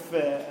kind of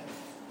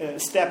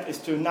step is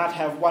to not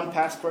have one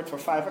password for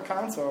 5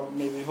 accounts, or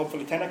maybe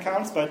hopefully 10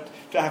 accounts, but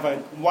to have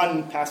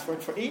one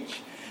password for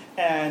each,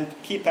 and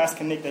KeePass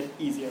can make that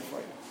easier for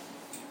you.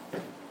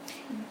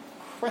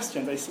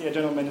 Questions? I see a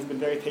gentleman has been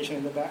very patient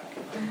in the back.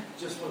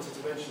 Just wanted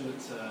to mention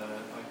that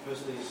I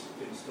personally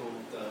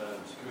installed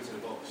Security in a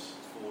Box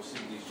for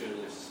Sudanese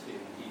journalists in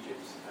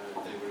Egypt, and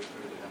they were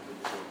incredibly happy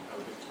with the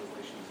Arabic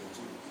translations and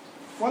tools.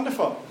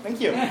 Wonderful, thank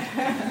you.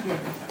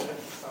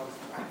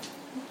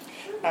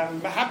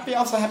 I'm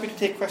also happy to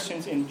take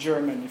questions in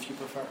German if you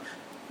prefer.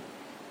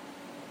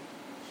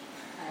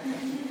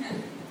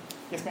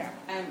 Yes, ma'am.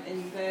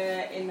 In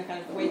the kind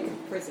of wake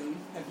of PRISM,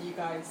 have you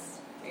guys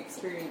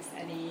experienced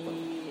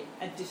any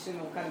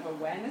additional kind of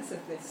awareness of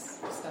this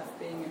stuff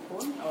being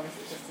important, or is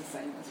it just the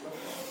same as well?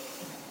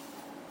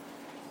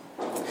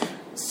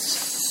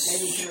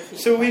 Maybe you can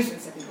repeat the question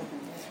so people can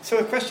hear. So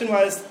the question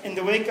was, in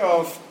the wake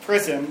of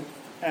PRISM,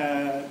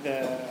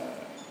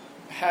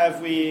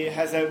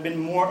 has there been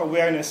more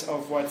awareness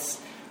of what's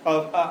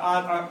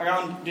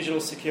around digital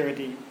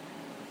security?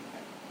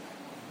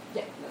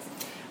 Yeah.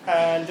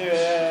 And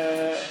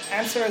the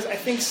answer is, I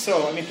think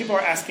so. I mean, people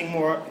are asking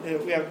more.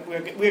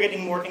 We're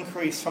getting more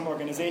inquiries from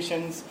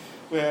organizations.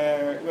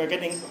 We're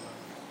getting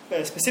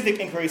specific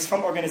inquiries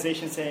from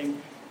organizations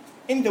saying,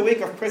 in the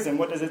wake of PRISM,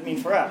 what does it mean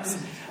for us?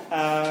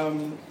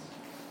 The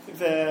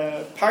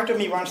part of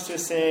me wants to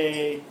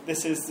say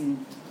this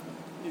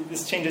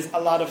changes a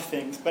lot of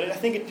things, but I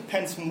think it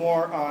depends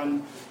more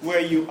on where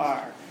you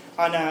are.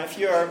 If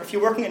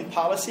you're working in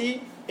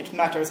policy, it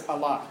matters a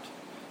lot.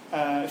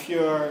 If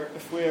you're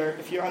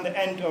on the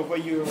end of where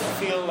you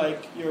feel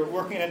like you're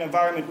working in an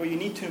environment where you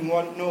need to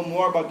know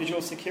more about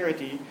digital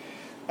security,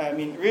 I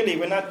mean, really,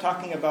 we're not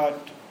talking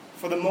about,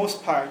 for the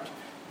most part,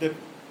 the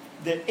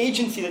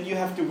agency that you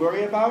have to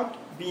worry about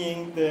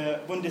being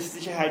the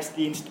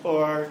Bundessicherheitsdienst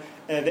or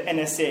the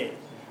NSA.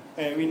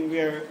 I mean,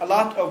 a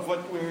lot of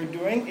what we're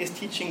doing is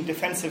teaching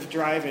defensive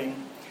driving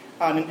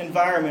on an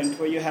environment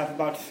where you have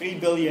about 3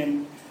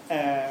 billion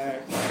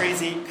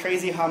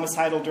crazy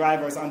homicidal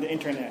drivers on the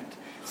internet.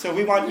 So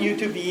we want you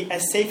to be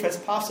as safe as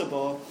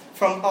possible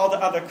from all the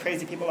other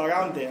crazy people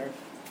around there.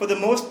 For the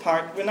most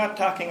part, we're not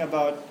talking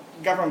about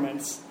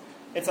governments.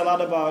 It's a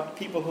lot about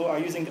people who are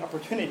using the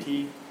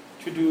opportunity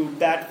to do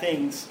bad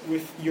things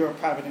with your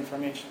private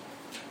information.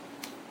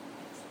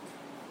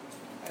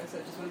 I also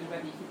just wondered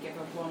whether you could give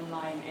a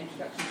one-line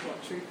introduction to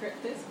what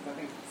TrueCrypt is, because I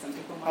think some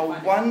people might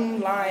find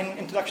one-line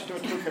introduction to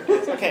what TrueCrypt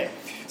is. Okay,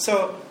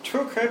 so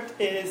TrueCrypt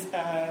is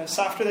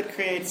software that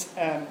creates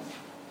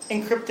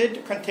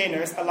encrypted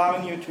containers,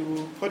 allowing you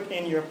to put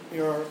in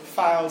your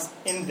files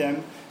in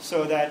them,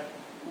 so that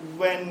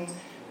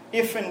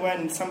if and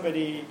when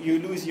you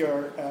lose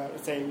your,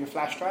 let's say, your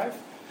flash drive,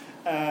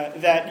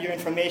 that your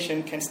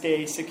information can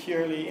stay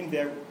securely in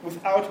there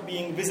without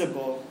being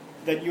visible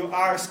that you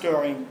are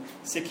storing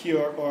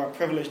secure or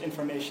privileged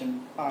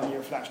information on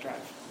your flash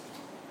drive.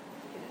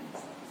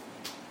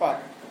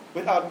 But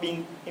without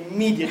being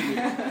immediately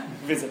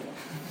visible.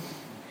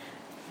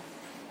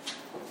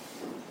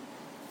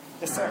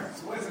 Yes, sir?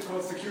 So why is it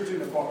called security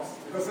in a box?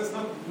 Because it's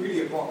not really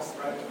a box,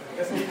 right?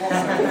 There's no box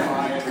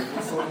identifier,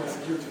 it's only a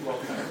security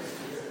box.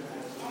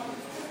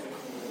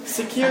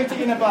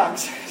 Security in a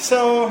box.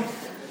 So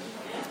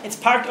it's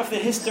part of the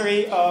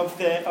history of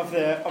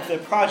the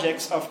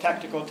projects of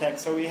Tactical Tech.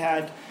 So we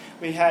had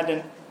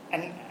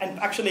and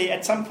actually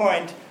at some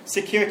point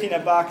security in a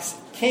box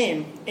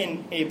came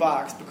in a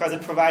box because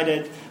it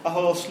provided a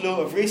whole slew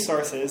of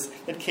resources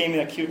that came in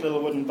a cute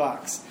little wooden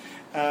box.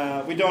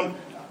 We don't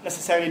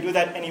necessarily do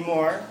that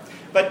anymore,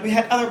 but we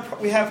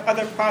have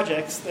other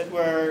projects that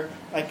were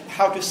like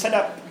how to set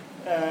up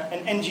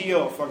an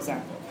NGO, for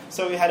example.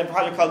 So we had a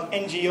project called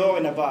NGO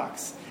in a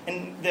box.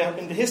 And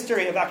in the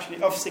history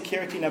of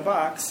security in a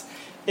box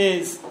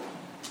is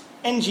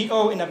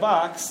NGO in a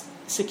box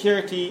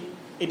security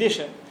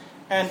edition,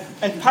 and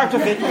part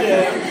of it,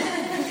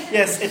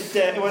 yes,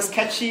 it was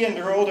catchy and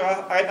rolled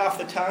right off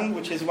the tongue,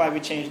 which is why we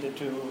changed it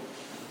to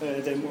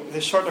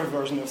the shorter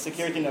version of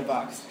security in a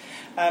box.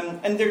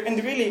 And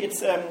really,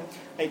 it's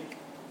like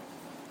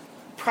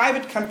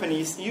private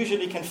companies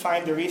usually can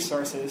find the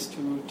resources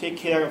to take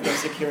care of their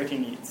security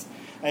needs.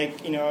 Like,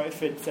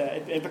 if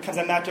it becomes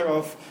a matter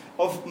of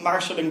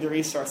marshalling the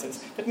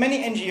resources. But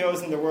many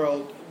NGOs in the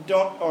world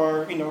don't,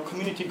 or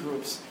community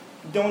groups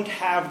don't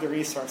have the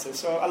resources.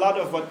 So a lot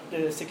of what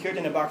the Security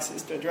in a Box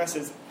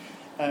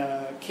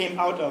came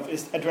out of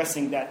is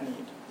addressing that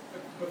need.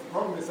 But the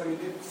problem is,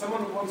 if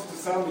someone wants to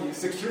sell me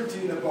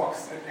security in a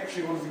box and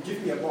actually wants to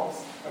give me a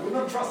box, I would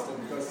not trust them,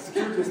 because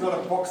security is not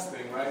a box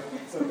thing, right?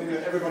 It's something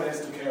that everybody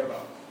has to care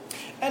about.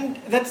 And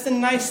that's the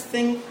nice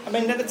thing.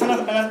 That's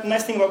another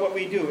nice thing about what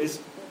we do is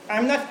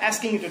I'm not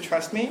asking you to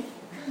trust me.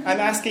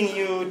 I'm asking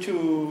you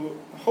to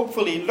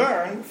hopefully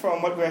learn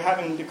from what we're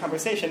having the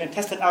conversation and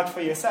test it out for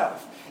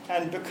yourself.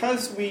 And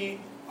because we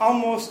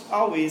almost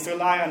always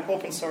rely on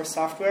open source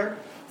software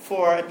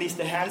for at least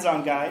the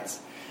hands-on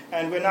guides,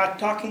 and we're not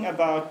talking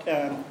about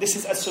this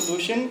is a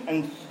solution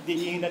and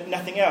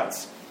nothing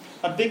else.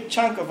 A big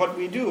chunk of what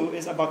we do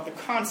is about the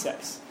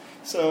concepts.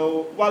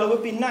 So while it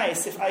would be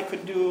nice if I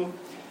could do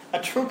a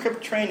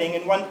TrueCrypt training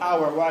in 1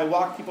 hour while I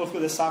walk people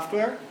through the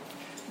software,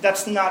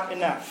 that's not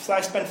enough. So I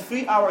spend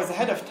 3 hours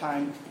ahead of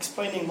time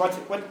explaining what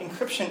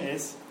encryption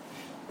is,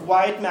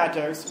 why it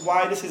matters,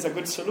 why this is a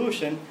good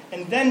solution,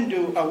 and then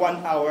do a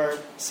 1 hour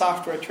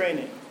software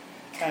training.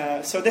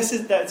 The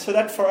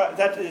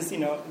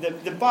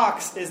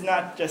box is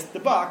not just the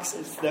box;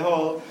 it's the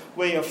whole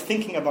way of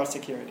thinking about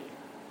security.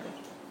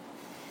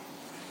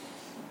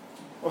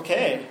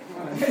 Okay.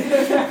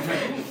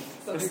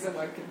 Something's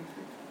working.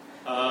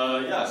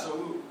 So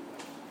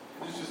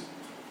this is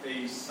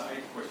a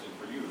side question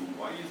for you.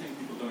 Why do you think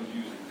people don't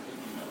use encrypted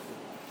email?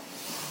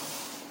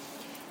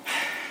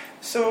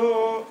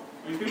 So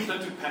people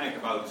tend to panic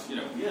about,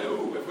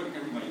 everybody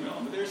can read my email.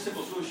 But there are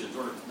simple solutions,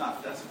 or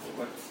not that simple,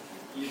 but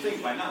you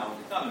think by now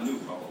it's not a new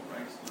problem,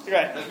 right?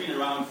 Right. That's been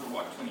around for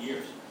 20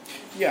 years?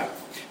 Yeah.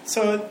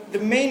 So the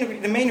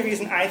main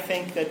reason I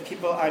think that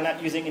people are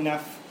not using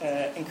enough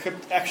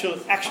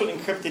actual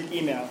encrypted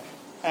email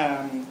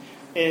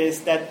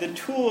is that the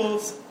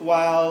tools,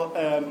 while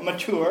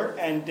mature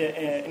and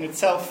in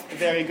itself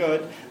very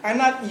good, are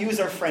not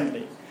user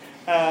friendly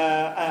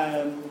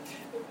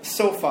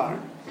so far.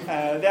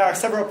 There are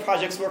several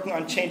projects working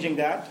on changing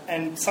that,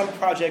 and some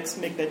projects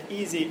make that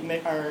easy.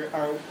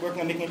 Are working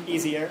on making it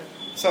easier.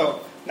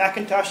 So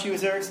Macintosh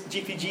users,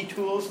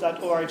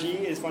 gpgtools.org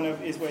is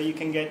where you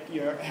can get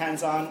your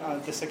hands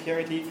on the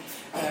security.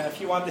 If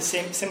you want the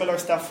similar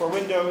stuff for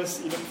Windows,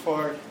 you look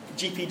for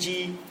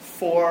GPG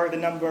for the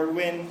number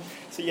win,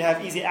 so you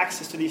have easy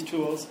access to these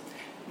tools.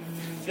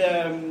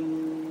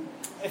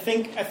 I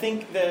think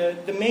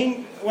the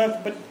main one,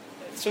 but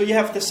so you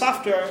have the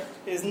software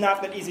is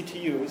not that easy to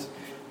use.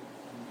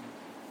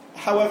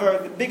 However,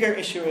 the bigger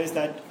issue is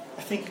that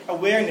I think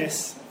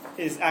awareness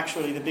is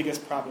actually the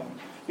biggest problem.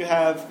 You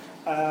have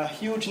a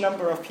huge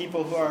number of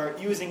people who are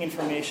using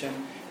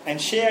information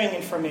and sharing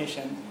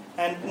information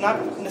and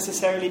not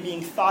necessarily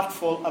being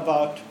thoughtful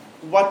about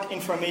what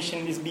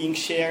information is being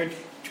shared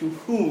to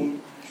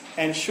whom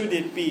and should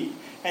it be.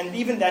 And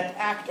even that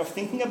act of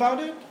thinking about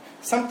it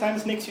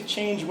sometimes makes you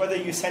change whether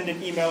you send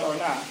an email or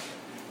not.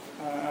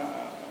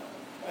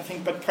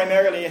 But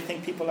primarily I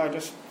think people are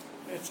just,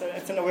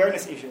 it's an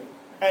awareness issue.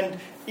 And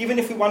even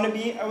if we want to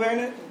be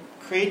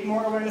create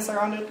more awareness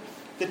around it,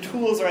 the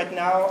tools right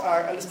now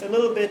are just a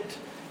little bit,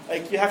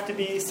 like you have to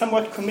be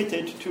somewhat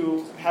committed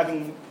to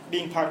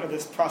being part of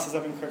this process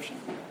of encryption.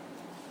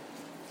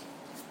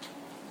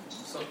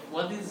 So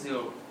what is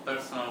your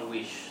personal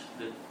wish?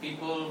 That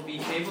people be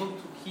able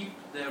to keep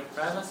their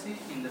privacy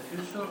in the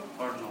future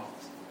or not?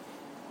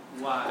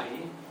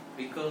 Why?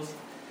 Because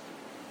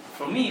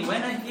for me,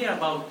 when I hear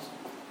about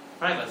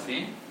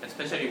privacy,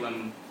 especially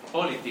when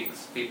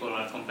politics people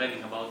are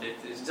complaining about it,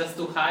 it's just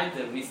to hide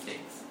their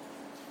mistakes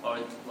or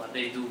what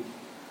they do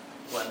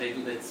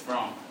that's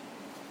wrong.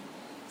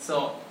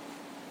 So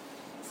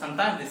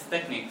sometimes these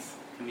techniques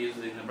can be used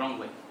in the wrong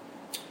way.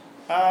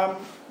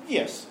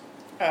 Yes.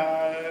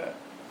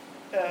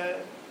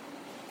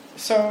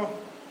 So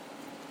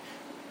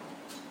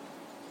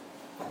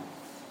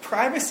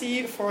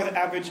privacy for the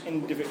average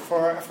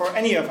individual, for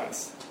any of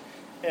us,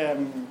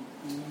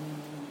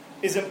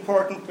 is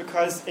important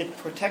because it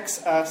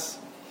protects us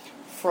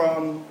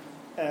from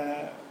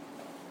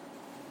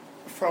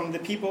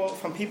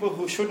people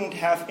who shouldn't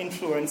have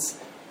influence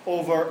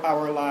over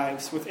our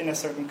lives within a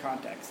certain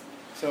context.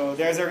 So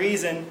there's a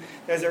reason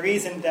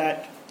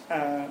that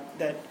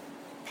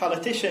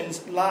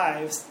politicians'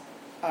 lives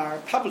are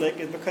public,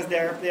 is because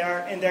they're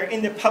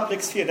in the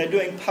public sphere. They're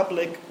doing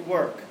public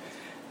work,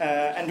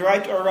 and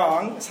right or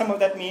wrong, some of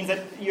that means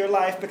that your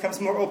life becomes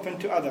more open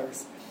to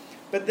others.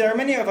 But there are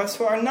many of us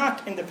who are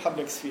not in the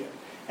public sphere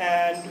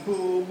and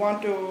who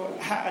want to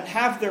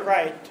have the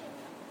right.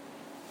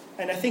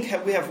 And I think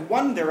we have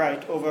won the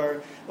right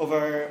over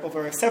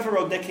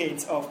several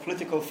decades of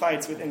political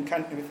fights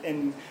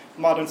within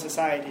modern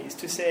societies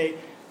to say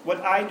what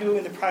I do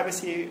in the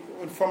privacy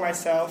for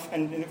myself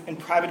and in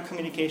private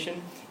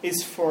communication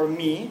is for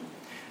me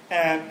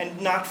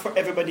and not for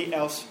everybody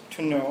else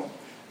to know.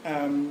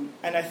 And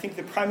I think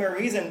the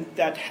primary reason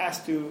that has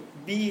to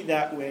be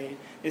that way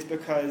is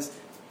because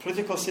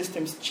political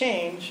systems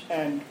change,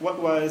 and what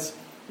was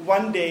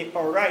one day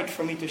all right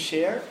for me to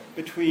share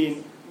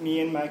between me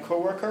and my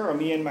coworker or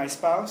me and my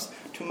spouse,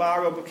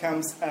 tomorrow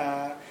becomes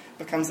a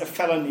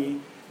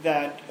felony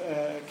that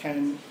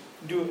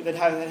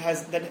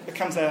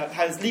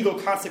has legal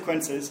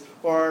consequences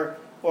or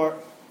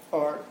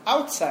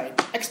outside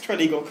extra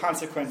legal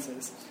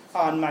consequences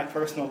on my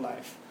personal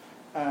life.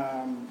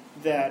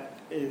 That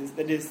is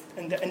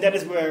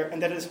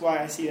why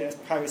I see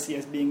privacy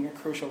as being a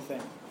crucial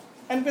thing.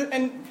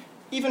 And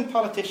even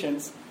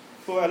politicians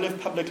who live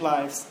public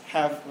lives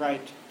have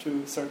right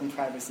to certain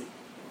privacy.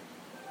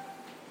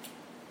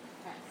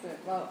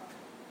 Excellent. Well,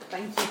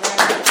 thank you very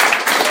much.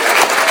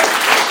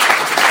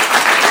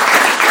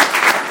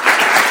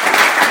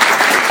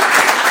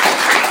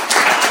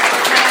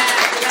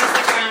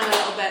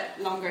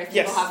 Longer if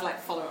people have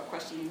follow-up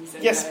questions.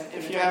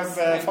 If you have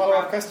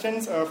follow-up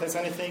questions, or if there's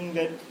anything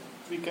that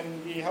we can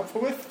be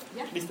helpful with,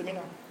 please let me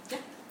know. Yeah,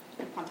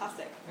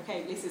 fantastic.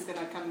 Okay, Lisa's going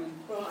to come and.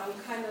 Well, I'm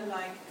kind of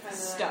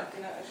stuck.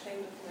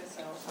 Ashamed of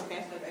myself.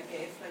 Okay. Because I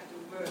gave the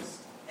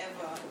worst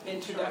ever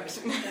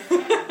introduction.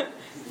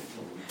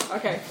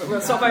 Okay, but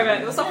we'll stop over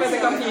the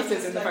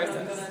computers in the process.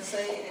 I'm not going to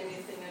say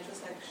anything. I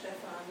just like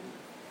Stefan.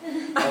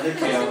 I'll take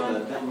care of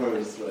that. Don't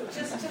worry.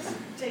 Just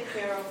take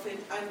care of it.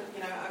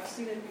 I've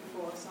seen it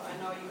before, so I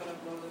know you're going to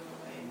blow them away.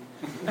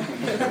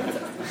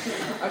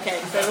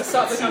 Okay, so we'll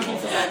stop the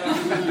computers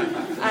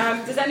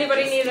over. Does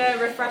anybody need a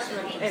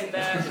refreshment in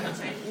the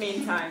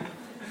meantime?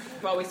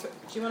 While we do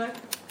you want to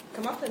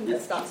come up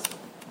and start?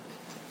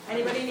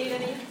 Anybody need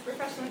any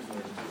refreshment?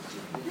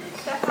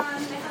 Stefan, I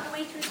have a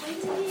waitress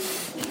waiting.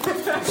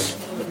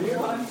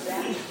 One,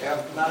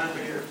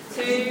 beer.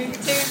 Two,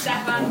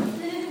 Stefan.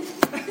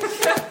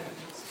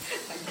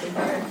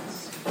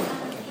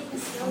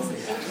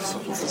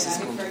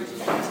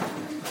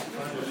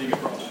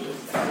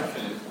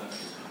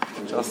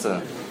 Just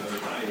a.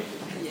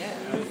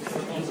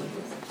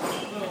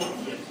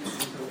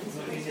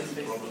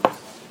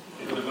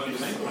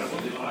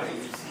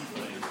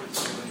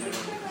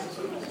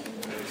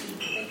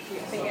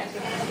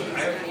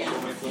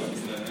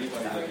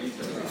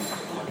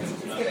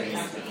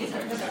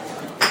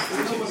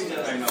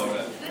 I know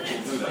that.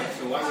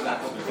 So why would that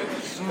help?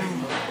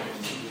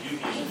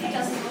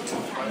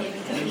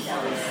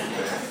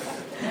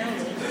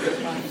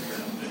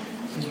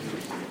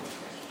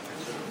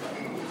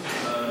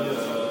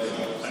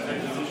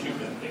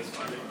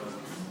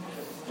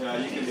 Yeah,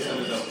 you can set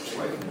it up.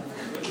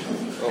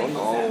 Oh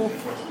no.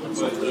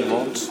 You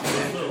won't.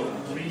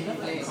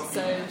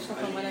 So,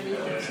 Stefan, whenever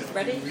you're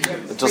ready.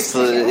 Just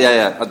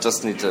I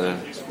just need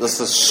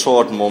just a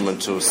short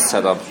moment to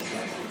set up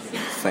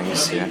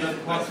things here.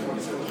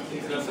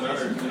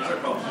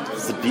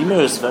 The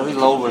beamer is very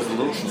low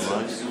resolution,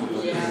 right?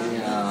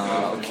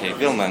 Yeah. Okay,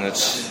 we'll manage.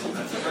 Just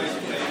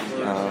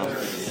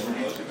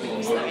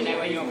let me know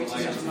when you want me to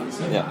shut them up.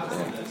 Yeah.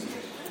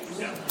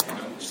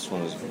 Just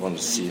want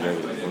to see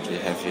what we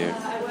have here.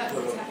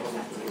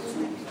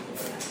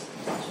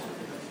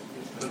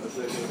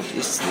 What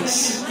is this?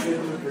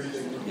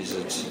 Is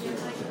it?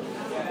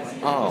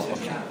 Oh,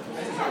 okay.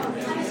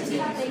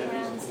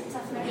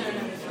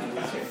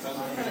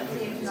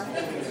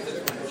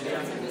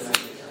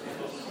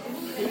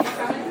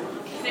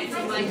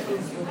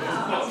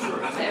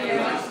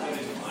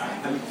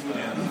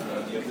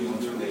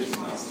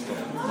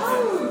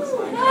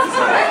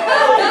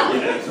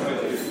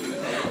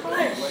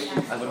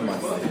 I wouldn't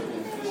mind.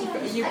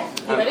 You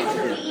ready?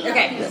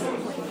 Okay.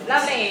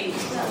 Lovely.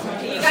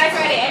 Are you guys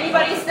ready?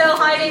 Anybody still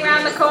hiding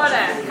around the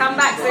corner? Come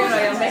back soon or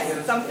you'll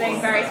miss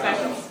something very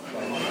special.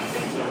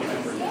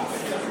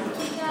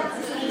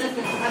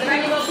 Are there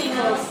any more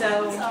people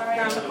still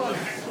around the corner?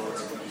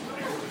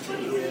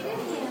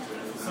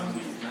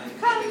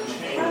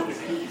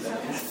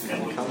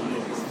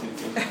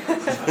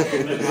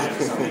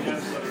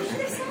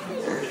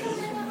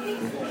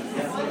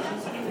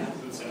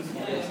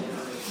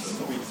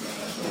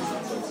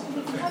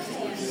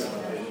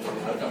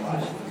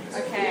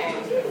 Okay.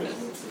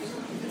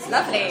 It's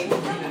lovely.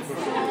 Anybody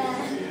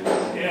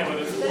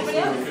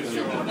else?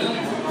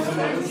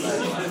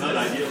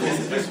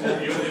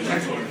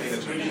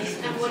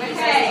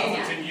 Okay.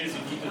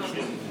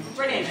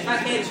 Brilliant. If I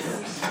could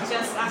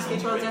just ask you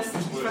to all just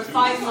for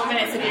 5 more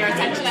minutes of your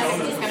attention, I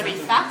think it's going to be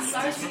fast.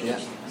 Yeah.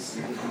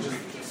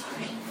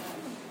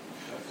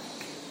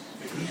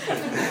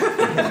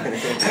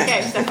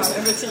 Okay, Stefan,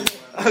 over to you.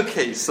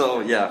 Okay,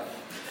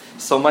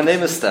 so my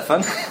name is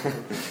Stefan,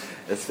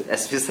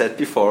 as we said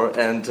before,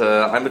 and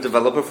I'm a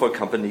developer for a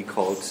company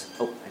called.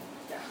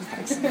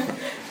 Thanks.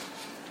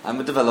 I'm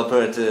a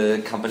developer at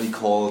a company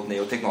called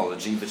Neo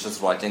Technology, which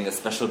is writing a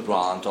special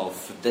brand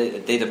of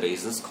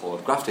databases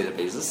called graph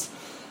databases.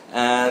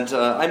 And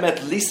I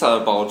met Lisa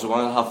about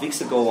 1.5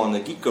 weeks ago on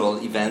a Geek Girl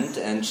event,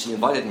 and she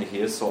invited me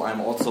here. So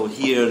I'm also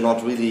here,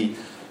 not really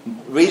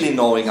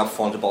knowing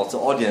upfront about the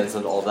audience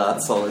and all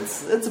that. So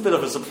it's a bit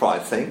of a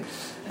surprise thing.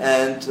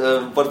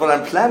 And but what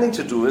I'm planning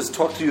to do is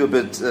talk to you a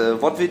bit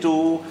what we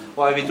do,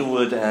 why we do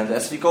it, and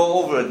as we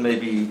go over it,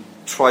 maybe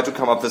try to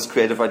come up with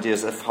creative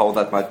ideas of how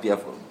that might be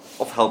of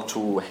help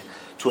to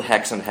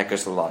hacks and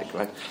hackers alike,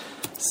 right?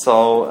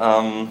 So,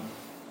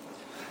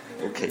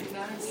 okay,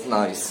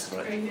 nice.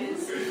 Right.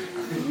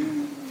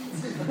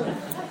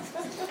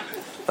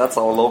 That's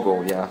our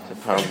logo, yeah,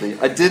 apparently.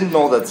 I didn't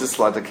know that this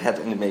slide had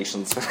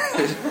animations.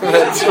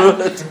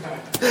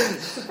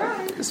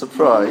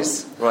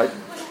 Surprise, right?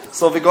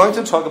 So we're going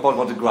to talk about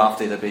what a graph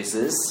database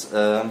is,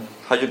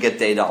 how you get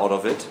data out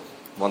of it,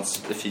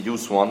 if you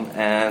use one,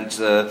 and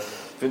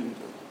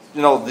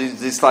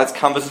these slides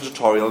come with a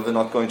tutorial. We're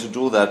not going to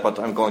do that, but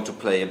I'm going to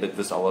play a bit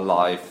with our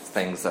live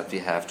things that we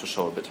have to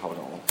show a bit how it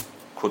all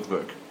could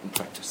work in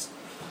practice.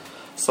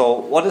 So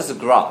what is a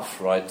graph,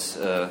 right?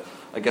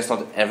 I guess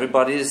not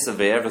everybody is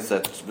aware with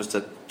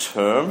that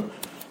term.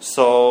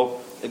 So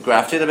a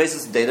graph database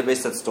is a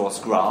database that stores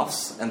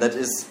graphs, and that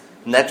is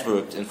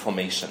networked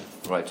information,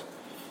 right?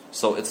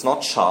 So it's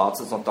not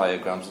charts, it's not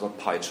diagrams, it's not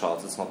pie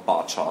charts, it's not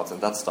bar charts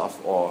and that stuff,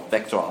 or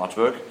vector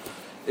artwork.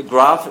 A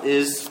graph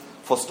is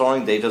for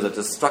storing data that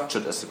is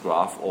structured as a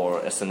graph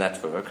or as a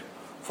network.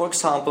 For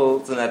example,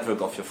 the network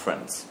of your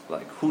friends,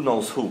 like who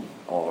knows who,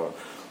 or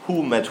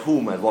who met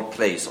whom at what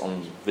place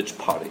on which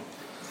party,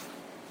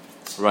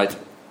 right?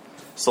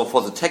 So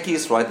for the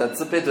techies, right,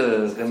 that's a bit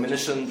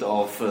reminiscent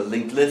of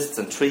linked lists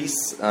and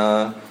trees,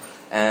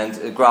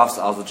 and graphs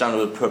are the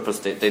general purpose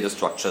data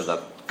structure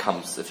that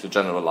comes if you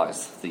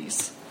generalize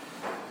these.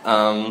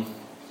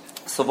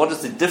 So what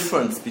is the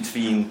difference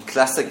between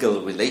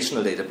classical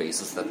relational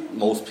databases that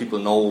most people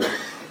know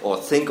or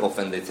think of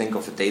when they think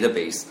of a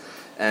database?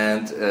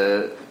 And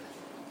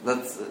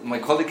my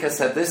colleague has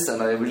said this,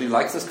 and I really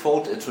like this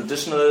quote: a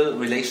traditional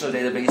relational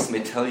database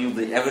may tell you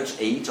the average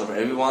age of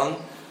everyone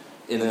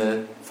in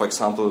a, for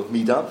example,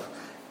 meetup,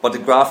 but a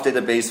graph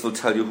database will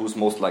tell you who's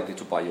most likely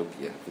to buy your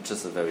beer, which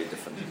is a very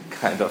different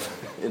kind of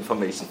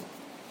information.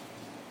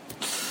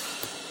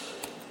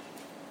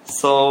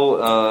 So,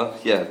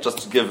 just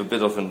to give a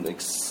bit of an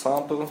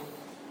example,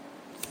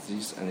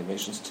 these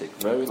animations take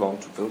very long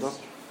to build up.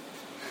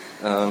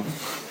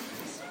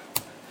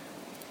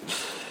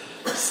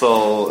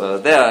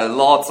 There are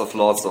lots of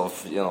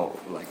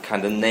like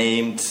kind of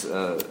named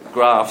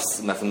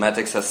graphs.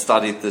 Mathematics has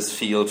studied this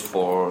field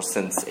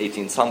since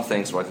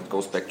 18-somethings, right? It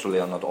goes back to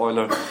Leonhard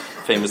Euler,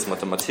 famous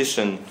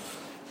mathematician.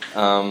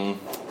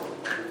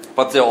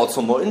 But there are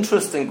also more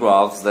interesting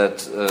graphs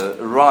that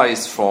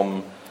arise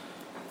from.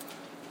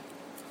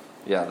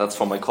 Yeah, that's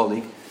from my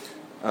colleague.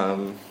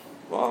 No,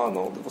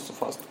 that was too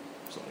fast.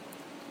 Sorry.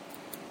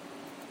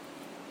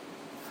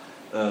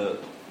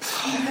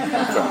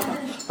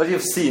 But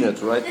you've seen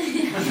it, right?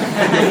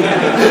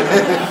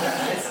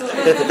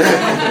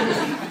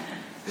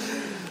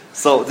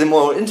 So the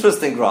more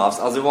interesting graphs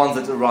are the ones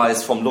that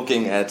arise from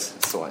looking at.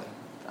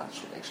 That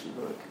should actually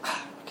work.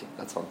 Okay,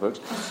 that's how it works.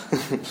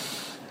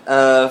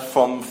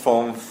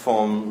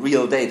 From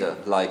real data,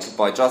 like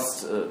by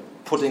just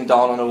putting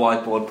down on a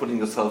whiteboard, putting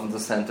yourself in the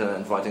center,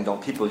 and writing down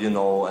people you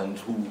know, and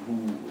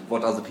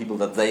what are the people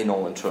that they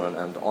know in turn,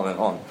 and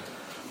on,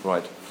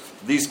 right?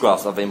 These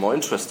graphs are way more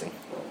interesting.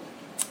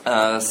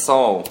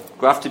 So,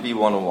 GraphDB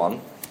 101.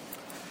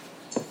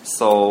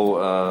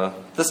 So,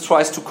 this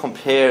tries to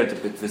compare it a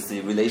bit with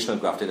the relational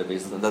graph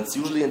databases, and that's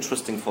usually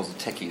interesting for the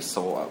techies.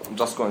 So, I'm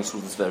just going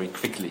through this very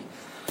quickly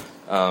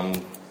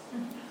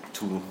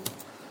to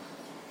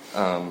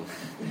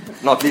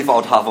not leave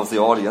out half of the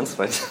audience,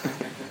 right?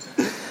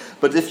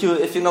 But if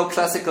you know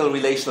classical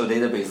relational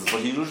databases,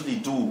 what you usually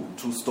do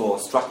to store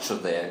structure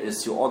there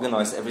is you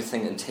organize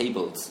everything in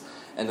tables.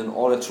 And in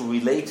order to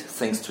relate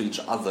things to each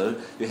other,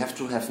 you have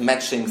to have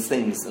matching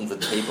things in the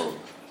table.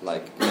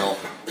 Like,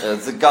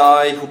 the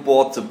guy who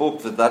bought the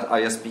book with that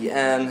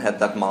ISBN had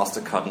that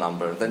MasterCard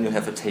number. Then you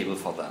have a table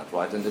for that,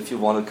 right? And if you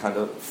want to kind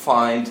of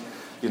find,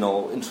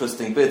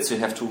 interesting bits, you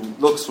have to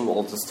look through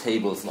all these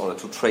tables in order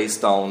to trace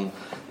down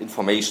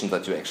information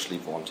that you actually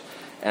want.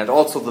 And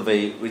also the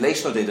way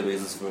relational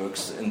databases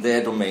works in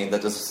their domain,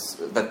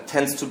 that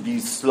tends to be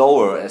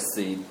slower as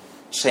the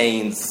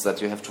chains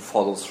that you have to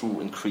follow through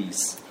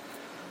increase.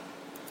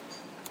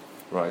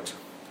 Right.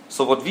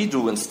 So what we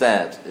do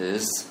instead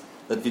is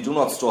that we do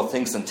not store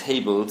things in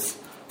tables,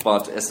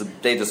 but as a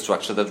data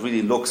structure that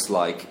really looks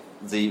like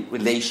the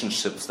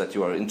relationships that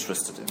you are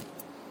interested in.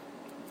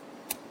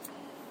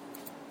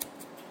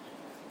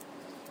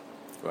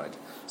 Right.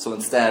 So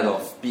instead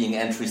of being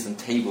entries in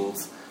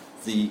tables,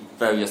 the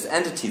various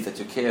entities that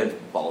you care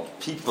about,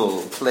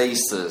 people,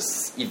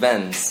 places,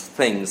 events,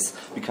 things,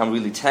 become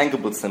really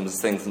tangible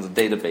things in the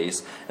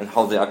database, and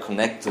how they are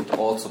connected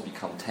also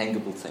become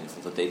tangible things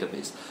in the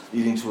database,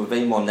 leading to a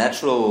very more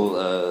natural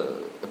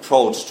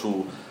approach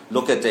to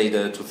look at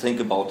data, to think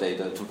about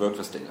data, to work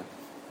with data.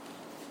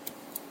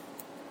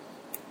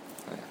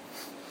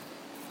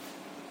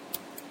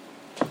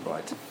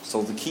 Right.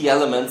 So the key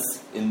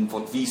elements in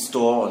what we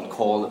store and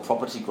call a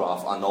property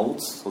graph are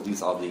nodes. So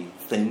these are the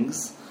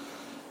things.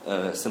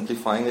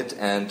 Simplifying it,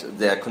 and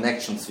their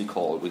connections we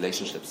call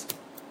relationships.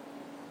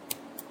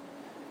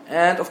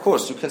 And of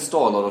course, you can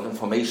store a lot of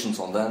information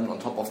on them, on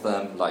top of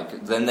them,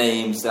 like their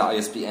names, their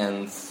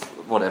ISBNs,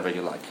 whatever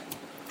you like,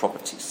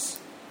 properties.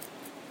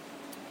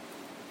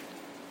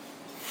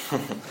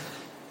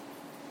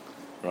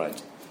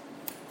 Right.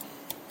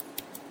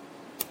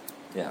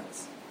 Yeah.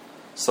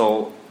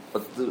 So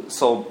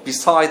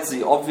besides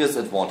the obvious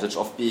advantage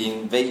of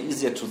being very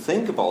easier to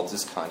think about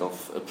this kind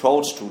of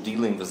approach to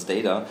dealing with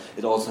data,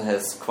 it also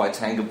has quite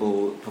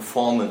tangible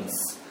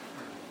performance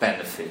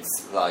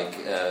benefits, like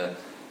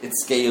it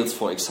scales,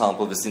 for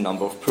example, with the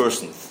number of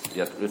persons.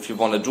 Yet if you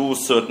want to do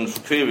certain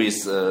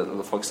queries,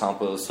 for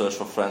example, search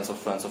for friends of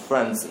friends of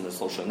friends in a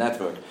social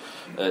network,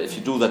 if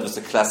you do that with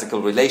a classical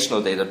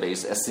relational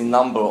database, as the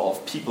number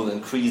of people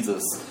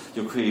increases,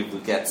 your query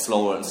will get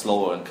slower and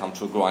slower and come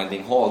to a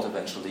grinding halt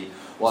eventually.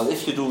 While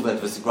if you do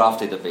that with the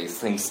graph database,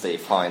 things stay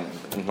fine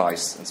and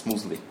nice and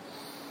smoothly.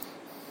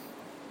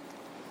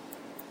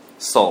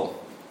 So,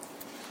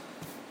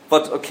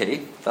 but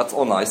okay, that's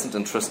all nice and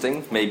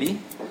interesting,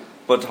 maybe.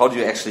 But how do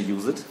you actually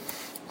use it?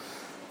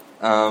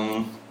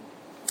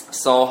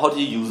 So how do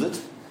you use it?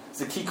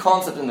 The key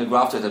concept in the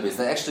graph database,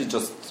 they're actually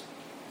just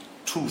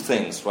two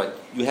things, right?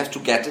 You have to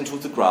get into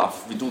the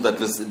graph. We do that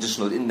with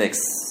additional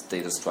index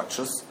data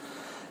structures.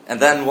 And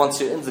then once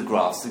you're in the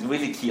graph, the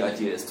really key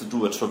idea is to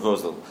do a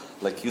traversal.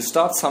 Like you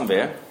start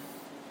somewhere,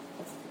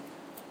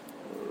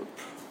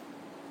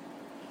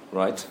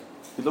 right?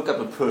 You look up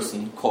a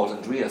person called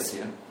Andreas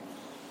here.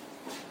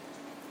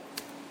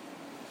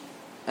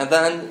 And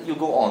then you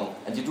go on,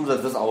 and you do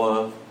that with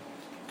our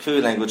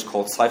query language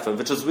called Cypher,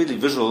 which is really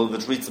visual,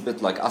 which reads a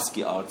bit like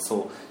ASCII art.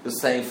 So you're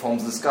saying from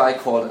this guy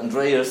called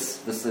Andreas,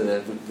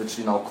 which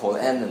we now call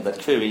N in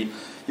that query,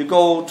 you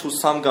go to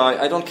some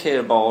guy I don't care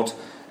about,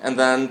 and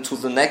then to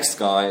the next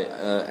guy,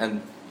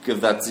 and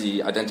give that the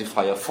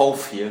identifier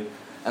Fof here.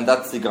 And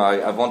that's the guy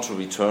I want to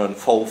return,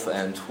 Fof,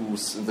 and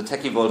who's in the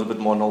techie world a bit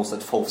more knows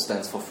that Fof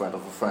stands for friend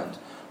of a friend.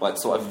 Right,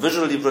 so I've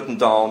visually written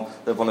down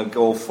that I want to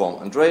go from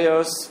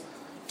Andreas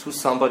to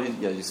somebody,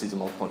 yeah, you see the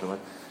mouse pointer, right?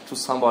 To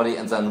somebody,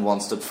 and then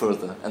one step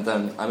further. And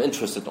then I'm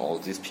interested in all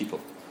these people.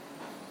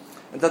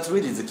 And that's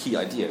really the key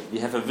idea. We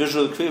have a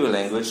visual query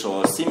language,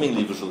 or a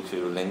seemingly visual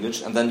query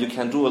language, and then you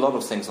can do a lot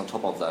of things on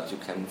top of that. You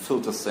can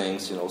filter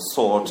things,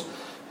 sort,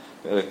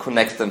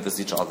 connect them with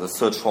each other,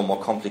 search for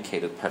more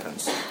complicated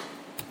patterns.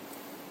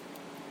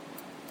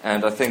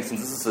 And I think since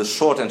this is a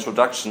short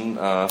introduction,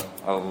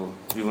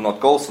 we will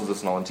not go through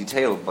this now in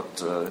detail,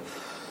 but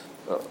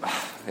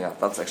yeah,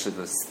 that's actually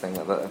this thing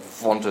that I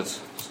wanted.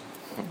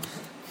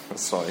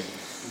 Sorry.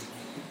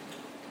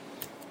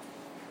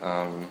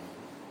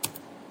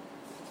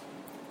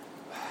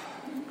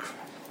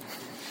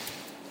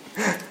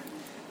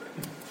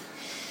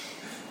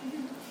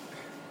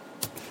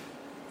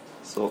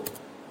 So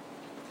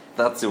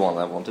that's the one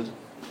I wanted.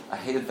 I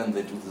hate it when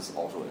they do this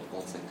auto at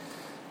one thing.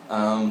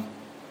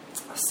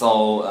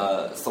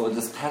 So it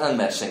is pattern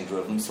matching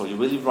driven. So you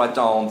really write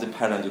down the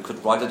pattern. You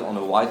could write it on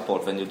a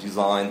whiteboard when you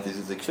design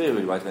the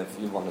query, right? If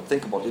you want to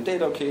think about your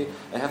data, okay,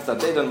 I have that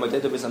data in my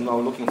database, I'm now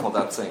looking for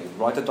that thing.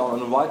 Write it down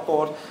on a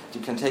whiteboard.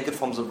 You can take it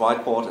from the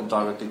whiteboard and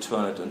directly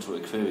turn it into a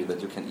query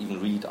that you can even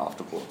read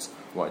afterwards,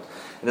 right?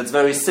 And it's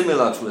very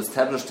similar to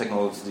established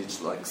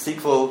technologies like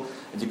SQL,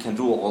 and you can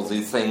do all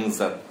the things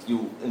that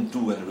you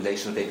do in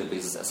relational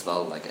databases as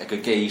well, like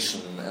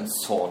aggregation and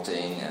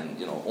sorting, and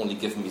only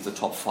give me the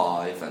top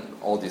 5 and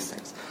all these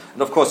things.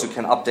 And of course, you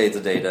can update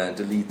the data and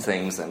delete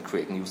things and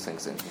create new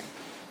things in here.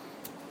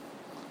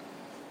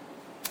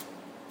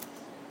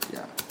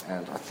 Yeah,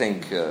 and I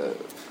think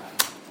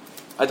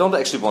I don't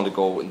actually want to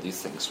go in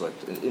these things right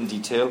in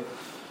detail.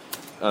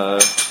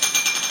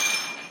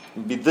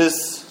 Be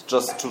this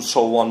just to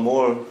show one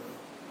more.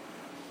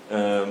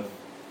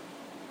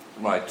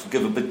 Right, to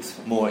give a bit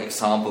more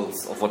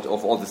examples of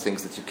all the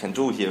things that you can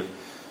do here.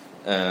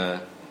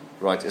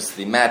 Right, is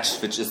the match,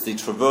 which is the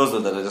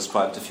traversal that I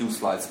described a few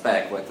slides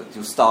back, right? That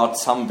you start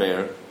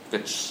somewhere,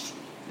 which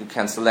you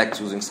can select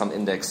using some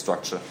index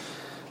structure.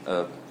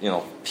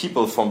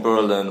 People from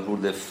Berlin who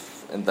live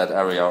in that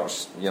area, or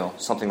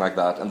something like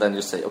that, and then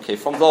you say, okay,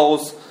 from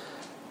those,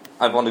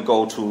 I want to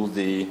go to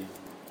the.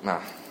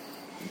 There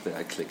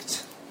I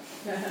clicked.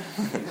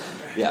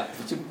 Yeah,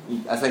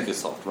 I think you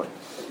solved, right?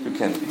 You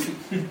can.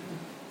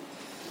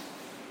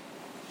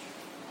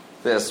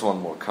 There's one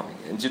more coming.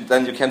 And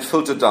then you can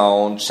filter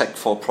down, check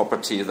for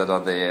properties that are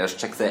there,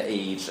 check their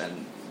age,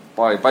 and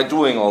by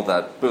doing all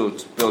that,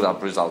 build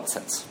up result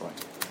sets,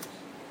 right?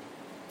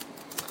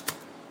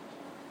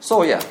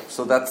 So yeah,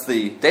 so that's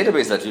the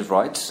database that we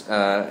write,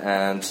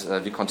 and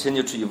we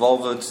continue to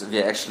evolve it.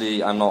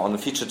 I'm now on a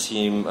feature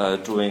team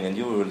doing a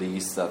new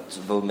release that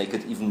will make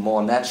it even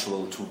more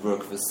natural to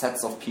work with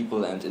sets of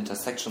people and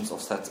intersections of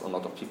sets, or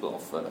not of people,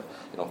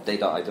 of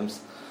data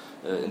items.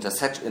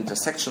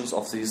 Intersections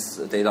of these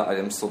data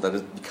items, so that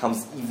it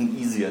becomes even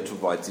easier to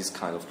write these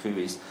kind of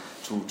queries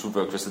to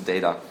work with the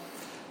data.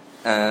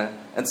 And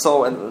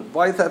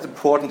why is that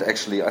important?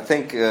 Actually, I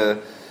think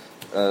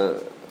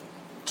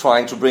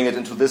trying to bring it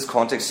into this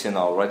context here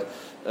now, right?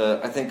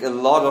 I think a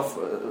lot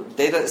of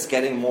data is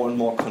getting more and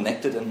more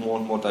connected and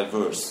more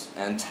diverse.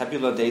 And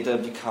tabular data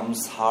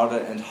becomes harder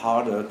and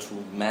harder to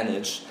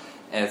manage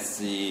as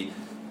the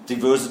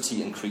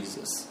diversity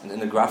increases. And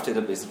in a graph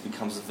database, it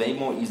becomes way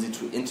more easy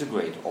to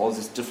integrate all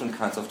these different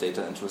kinds of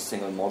data into a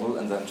single model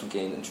and then to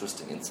gain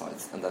interesting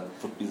insights. And that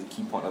would be the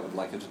key point I would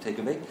like you to take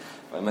away.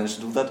 If I managed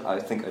to do that, I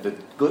think I did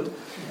good.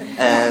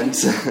 And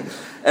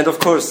and of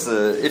course,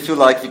 if you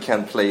like, we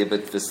can play a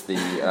bit with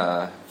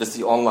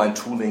the online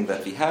tooling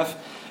that we have.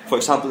 For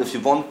example, if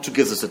you want to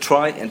give this a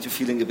try and you're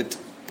feeling a bit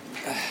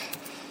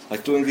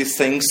like doing these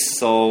things,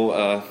 so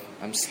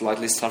I'm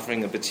slightly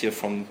suffering a bit here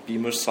from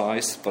beamer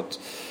size, but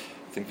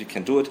I think we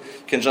can do it.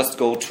 You can just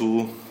go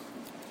to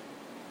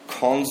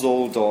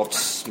console.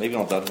 Maybe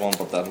not that one,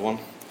 but that one.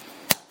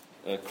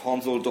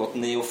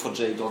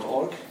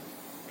 Console.neo4j.org.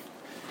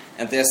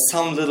 And there's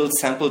some little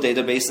sample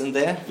database in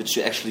there, which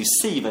you actually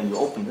see when you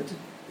open it.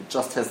 It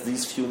just has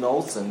these few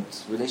nodes and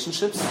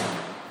relationships.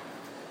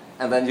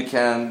 And then you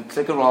can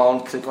click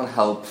around, click on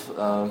help,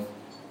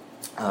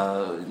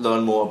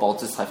 learn more about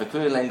the Cypher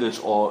query language,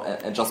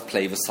 and just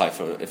play with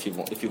Cypher if you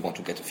want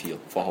to get a feel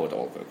for how it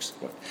all works.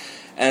 Right.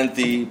 And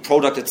the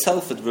product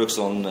itself, it works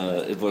on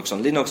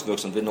Linux,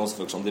 works on Windows,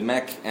 works on the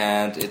Mac,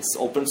 and it's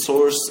open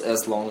source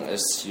as long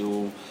as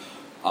you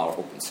are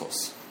open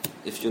source.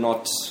 If you're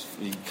not,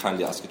 we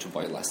kindly ask you to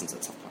buy a license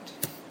at some point.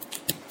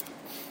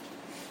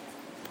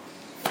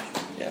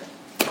 Yeah.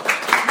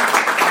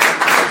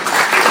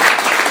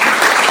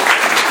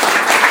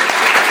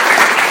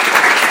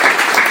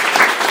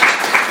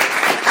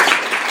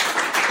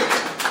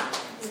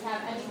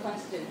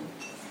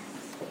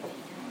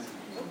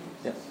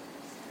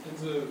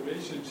 The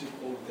relationship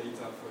of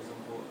data, for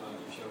example,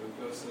 if you have a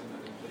person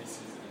and in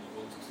places and you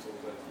want to store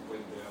that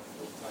when they are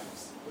 4 times,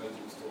 where do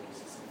you store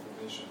this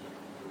information in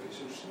the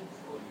relationship?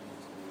 Or you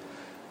need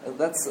to...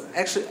 That's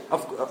actually,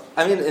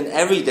 I mean, in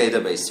every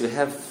database you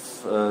have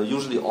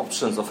usually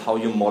options of how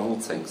you model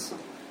things.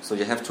 So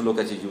you have to look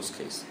at your use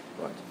case,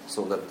 right?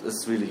 So that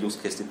is really use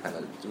case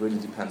dependent. It really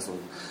depends on...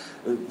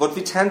 what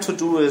we tend to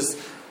do is...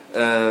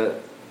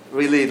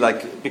 really,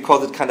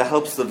 because it kind of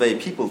helps the way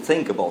people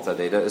think about their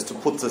data, is to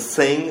put the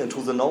thing into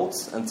the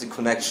nodes and the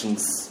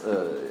connections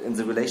in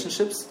the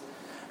relationships.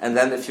 And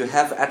then if you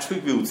have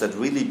attributes that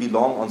really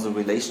belong on the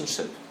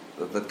relationship,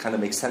 that kind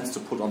of makes sense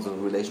to put on the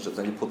relationship,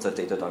 then you put that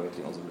data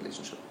directly on the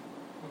relationship.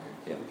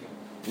 Okay.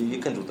 Yeah. You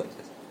can do that,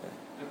 yes. Yeah.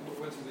 And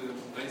what's the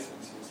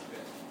license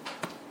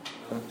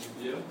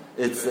you GPL?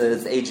 It's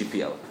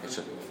AGPL,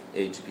 actually.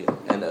 AGPL.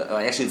 And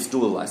actually it's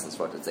dual license,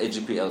 right? It's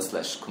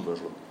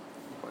AGPL/conversion.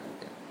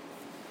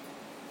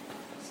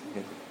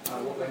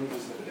 What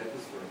languages have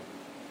adapters for it?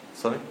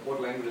 Sorry? What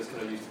languages can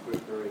I use to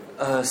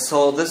query?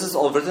 So this is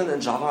all written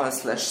in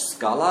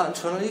Java/Scala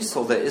internally,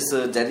 so there is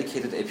a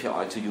dedicated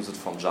API to use it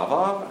from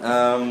Java.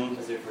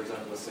 Is there, for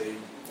example, a C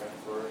adapter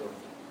for it?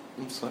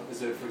 I'm sorry? Is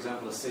there, for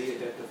example, a C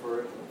adapter for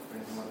it? Or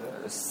anything like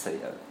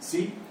that?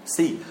 C?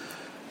 C.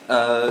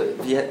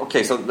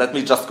 Okay, so let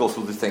me just go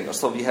through the thing.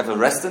 So we have a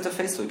REST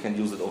interface, so you can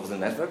use it over the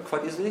network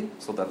quite easily.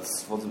 So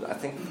that's what I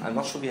think. I'm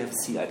not sure we have a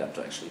C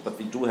adapter actually, but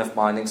we do have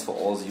bindings for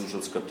all the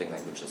usual scripting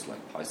languages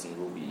like Python,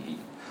 Ruby,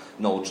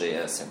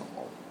 Node.js, and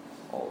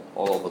all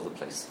over the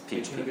place.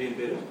 PHP. Can it be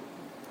embedded?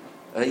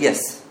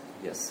 Yes.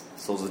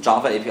 So the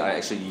Java API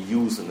actually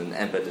you use in an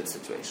embedded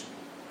situation.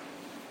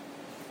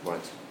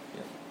 Right.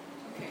 Yeah.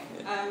 Okay.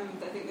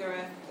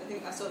 Yeah. I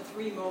think I saw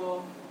 3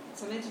 more.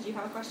 Samir, did you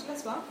have a question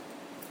as well?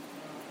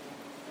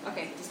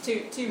 Okay, just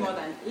two more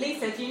then.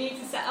 Lisa, do you need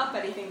to set up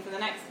anything for the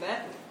next bit?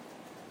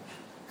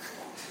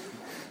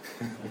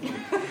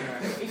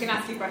 You can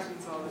ask your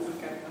questions while this is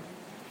going on.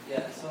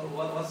 Yeah, so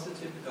what's the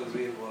typical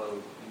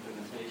real-world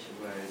implementation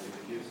where you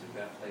would use a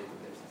graph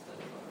database instead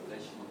of a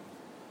relational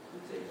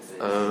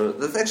database?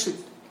 There's actually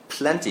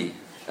plenty.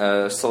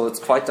 So it's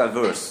quite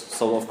diverse.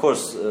 So of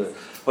course,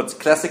 what's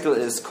classical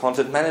is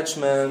content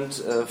management,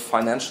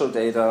 financial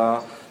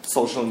data,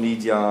 social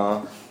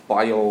media,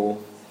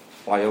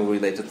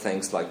 bio-related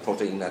things like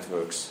protein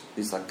networks.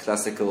 These are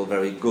classical,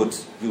 very good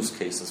use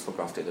cases for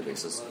graph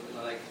databases.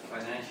 Well, like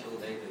financial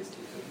data is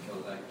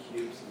typical, like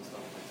cubes and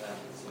stuff like that.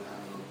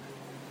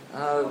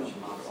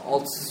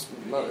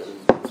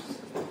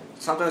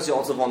 Sometimes you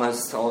also want to.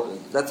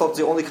 That's not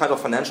the only kind of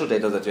financial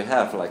data that you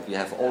have. Like we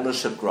have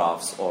ownership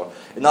graphs, or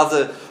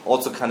another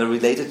also kind of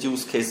related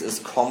use case is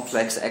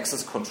complex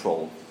access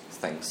control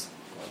things.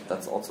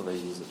 That's also where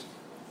you use it.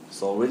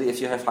 So really, if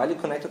you have highly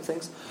connected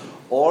things,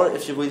 or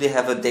if you really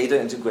have a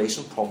data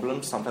integration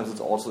problem, sometimes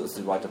it also is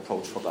the right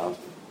approach for that.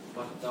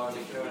 What are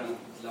the current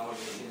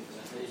largest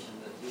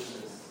implementation that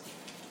uses?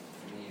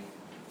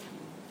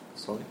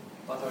 Sorry?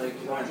 What are the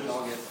current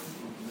largest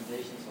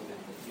implementations of it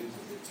that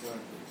uses it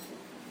currently?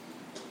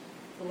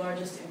 The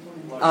largest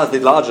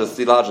implementation.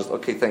 The largest.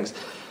 Okay, thanks.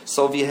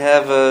 So we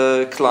have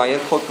a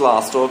client called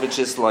Glassdoor, which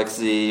is like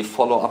the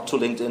follow-up to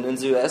LinkedIn in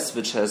the US,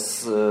 which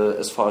has,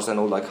 as far as I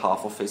know, like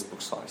half of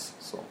Facebook size.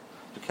 So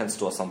you can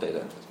store some data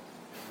in it.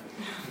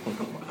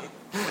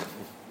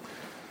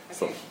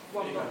 Okay,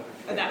 one more.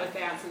 And that was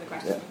the answer to the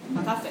question. Yeah.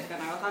 Fantastic. Then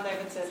I'll hand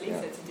over to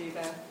Lisa to do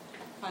the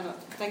final.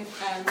 Stefan,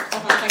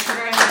 thank you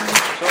very much.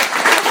 Sure.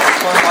 Thanks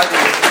for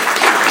inviting me.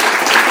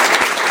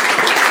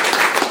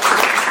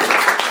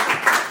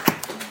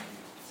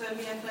 So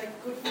we have like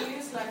good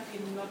news, like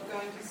we're not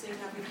going to sing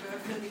happy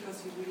birthday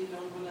because you really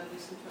don't want to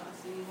listen to us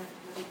singing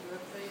happy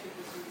birthday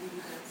because we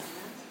really don't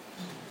sing it.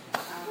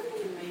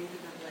 We may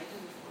do that later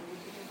before we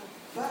do that.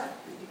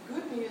 But the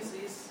good news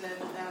is that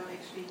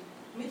actually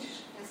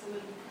Mitch has a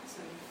little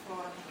present for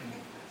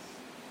hackers.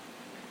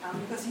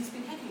 Because he's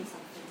been hacking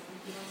something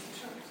and he wants to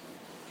show it.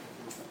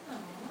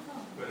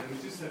 But I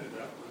need to set it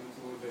up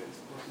until there is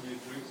possibly a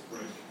drinks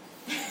break.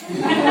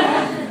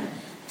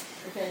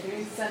 Okay, do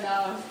we send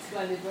our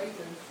splendid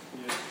waiters?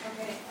 Yeah.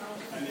 Okay,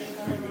 I need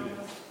 3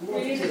 minutes. Who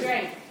needs a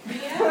drink?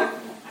 Yeah.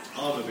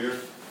 I'll have a beer.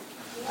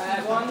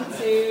 1,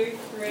 2,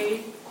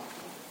 3,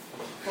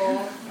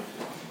 4.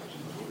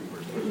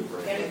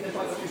 Get into the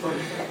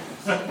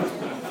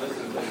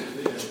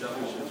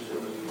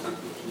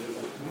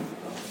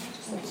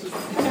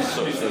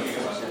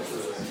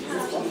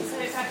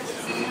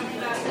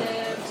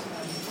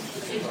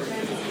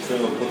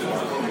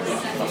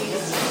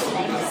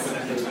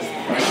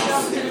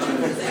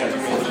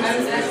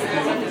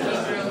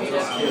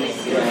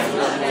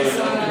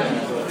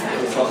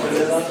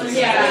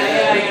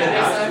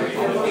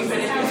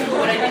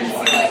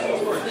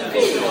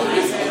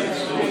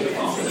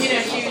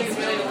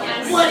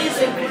What is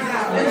it?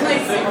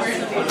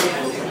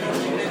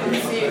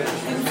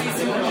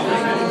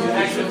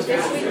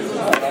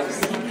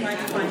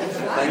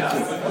 Thank you.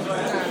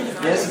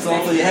 Yes, it's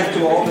also, you have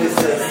to always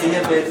see a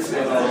bit,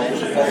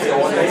 what the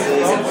audience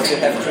is and what you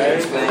have to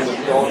explain.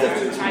 You don't have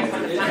to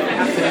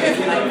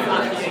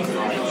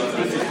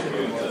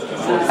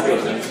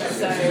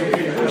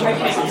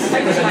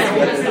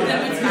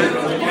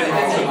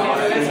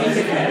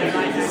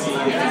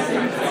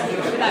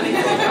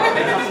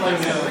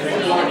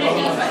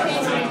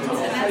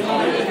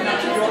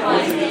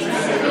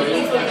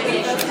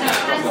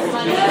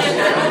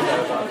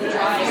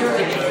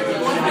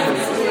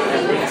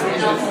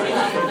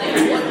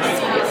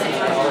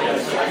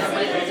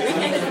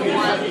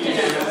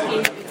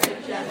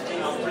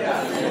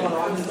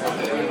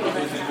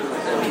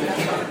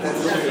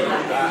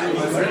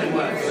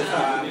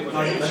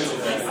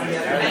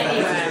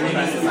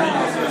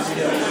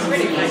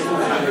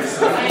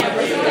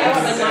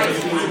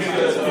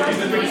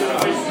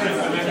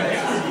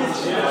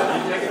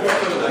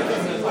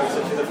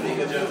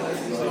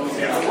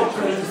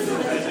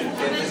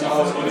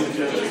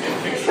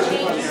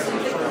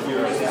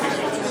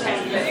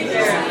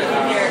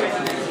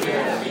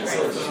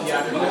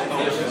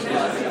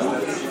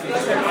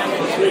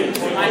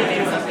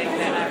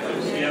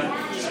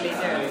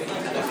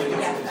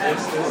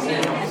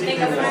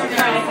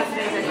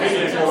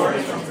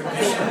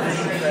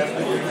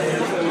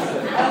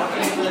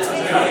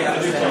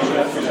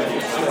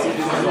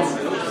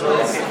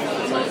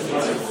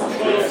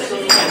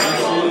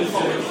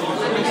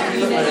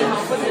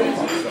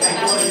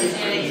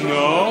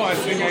No, I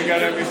think I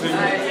got everything.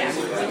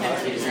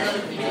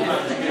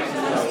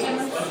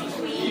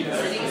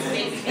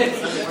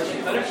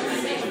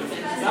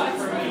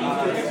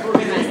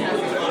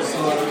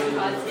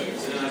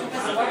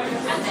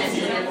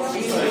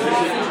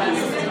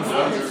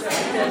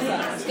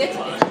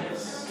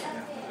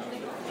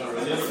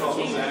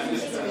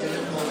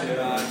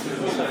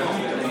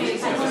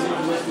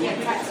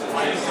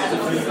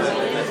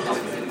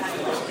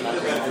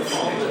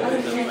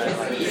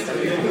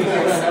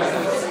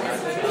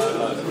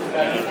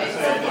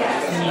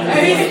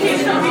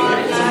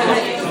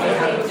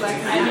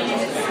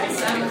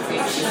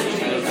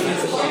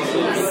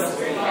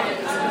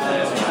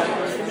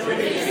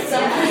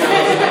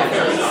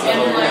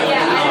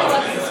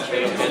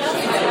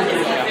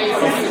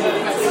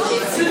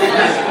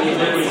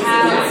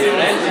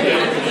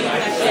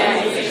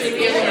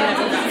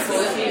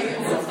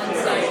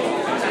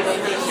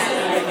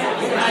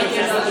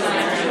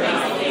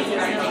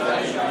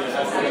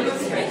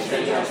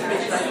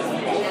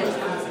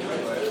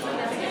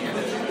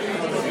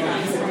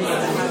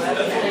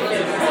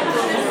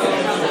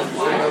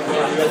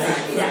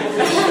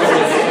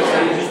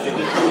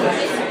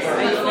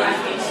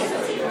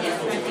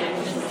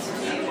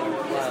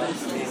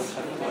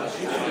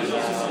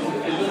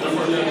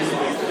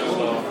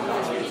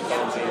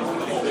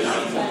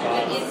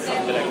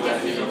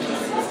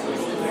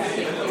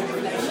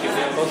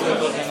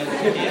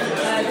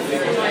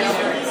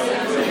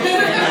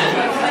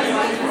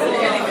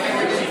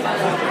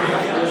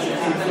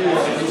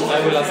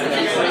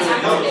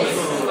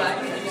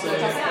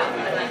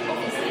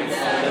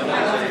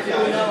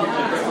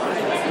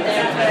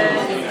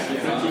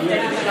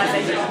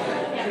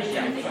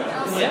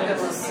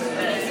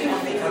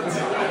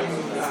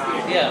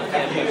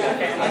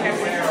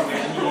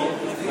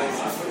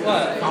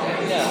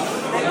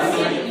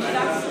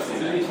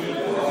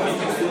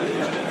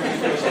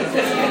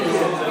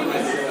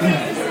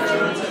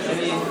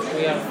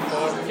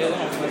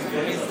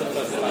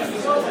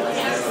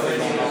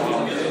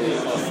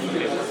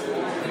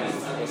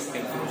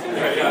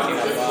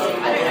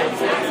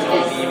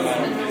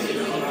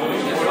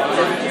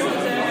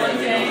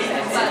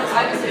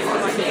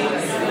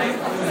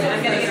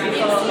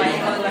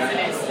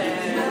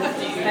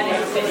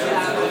 office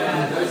without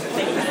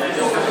taking a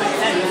photo.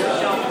 Then the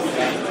job is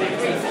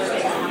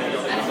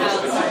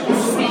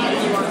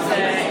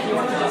if you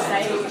want to just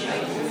say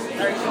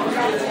very short.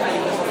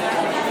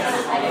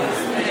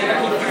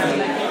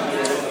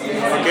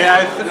 Okay, I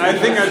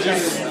think I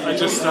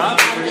just start.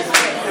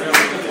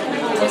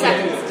 2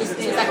 seconds. Just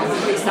 2 seconds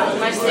to restart.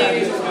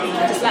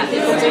 Just let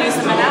people do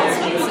some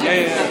announcements. Yeah.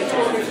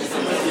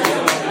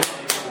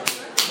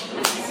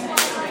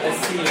 Let's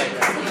see like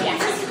that.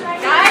 Yes.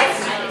 Guys?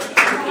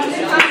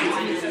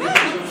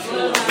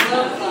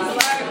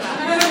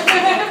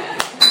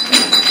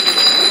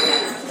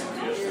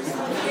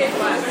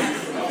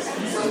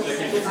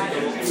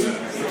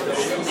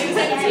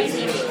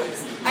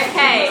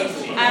 Okay,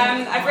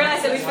 I've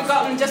realised that we've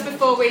forgotten just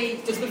before we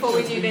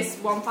do this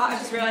one part. I've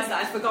just realised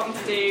that I've forgotten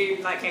to do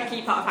like a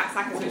key part of Hacks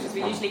Hackers, which is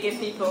we usually give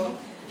people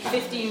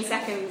 15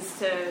 seconds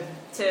to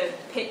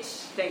pitch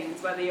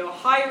things, whether you're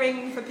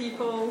hiring for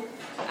people,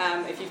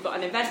 if you've got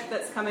an event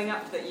that's coming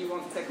up that you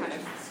want to kind of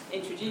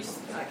introduce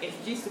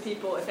to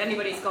people. If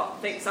anybody's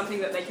got something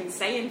that they can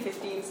say in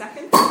 15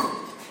 seconds,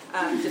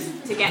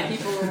 just to get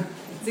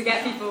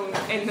people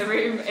in the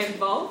room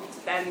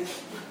involved, then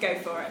go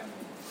for it.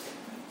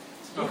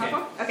 You have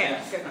one? Okay,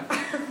 yeah.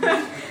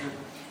 Go.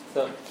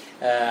 So,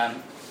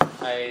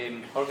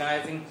 I'm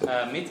organizing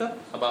a meetup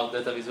about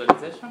data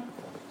visualization,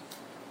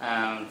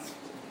 and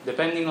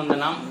depending on the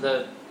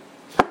number,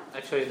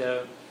 actually there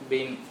have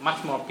been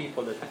much more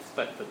people than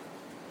expected.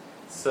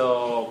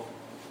 So,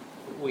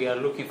 we are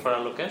looking for a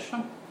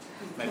location.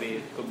 Maybe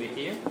it could be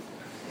here.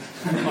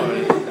 For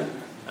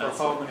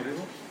how many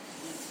people?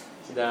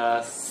 There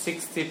are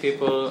 60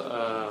 people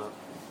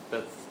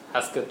that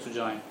asked to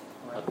join.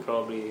 But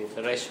probably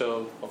the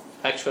ratio of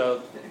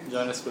actual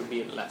joiners will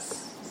be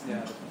less.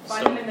 Yeah.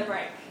 Find them in the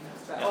break.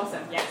 Yeah.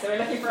 Awesome. Yeah, so we're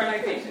looking for a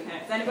location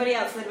here. Is anybody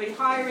else? Anybody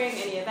hiring?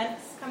 Any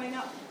events coming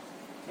up?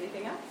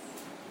 Anything else?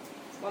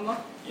 One more?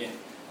 Yeah.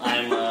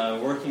 I'm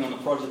working on a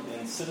project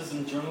in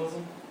citizen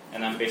journalism,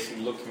 and I'm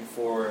basically looking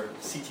for a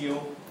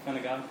CTO kind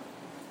of guy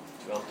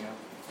to help me out.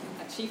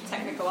 A chief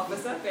technical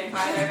officer being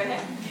hired over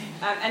here.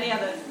 Any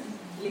others?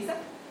 Lisa?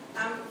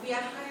 We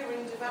are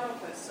hiring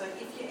developers, so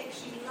if you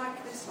actually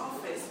like this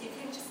office, you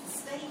can just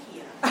stay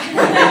here.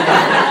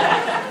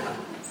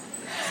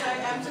 So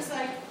I'm just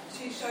like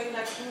to show you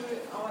like who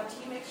our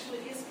team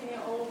actually is. Can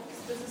you all?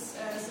 This is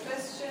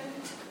Sebastian.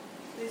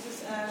 This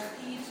is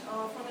Pete,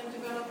 our front-end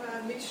developer.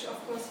 Mitch,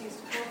 of course, he's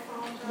the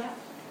co-founder.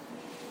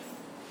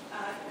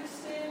 Yeah.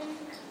 Kristin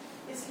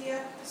is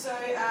here. So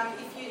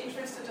if you're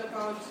interested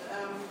about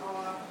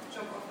our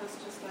job offers,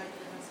 just like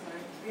let us know.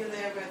 We're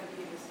there where the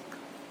Pete is.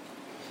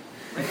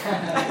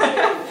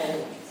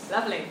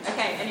 Lovely.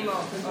 Okay, any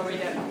more? Or we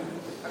done?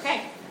 Okay.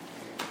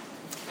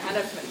 Hand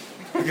over to me.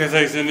 Okay,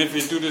 thanks. And if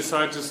you do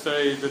decide to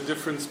stay, the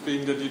difference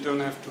being that you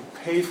don't have to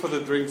pay for the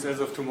drinks as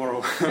of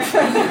tomorrow.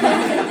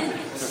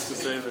 Just to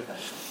say that.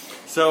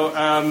 So,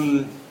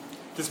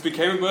 this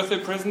became a birthday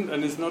present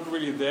and it's not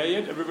really there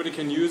yet. Everybody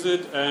can use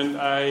it, and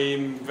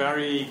I'm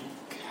very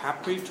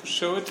happy to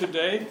show it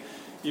today,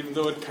 even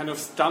though it kind of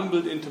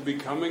stumbled into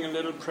becoming a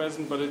little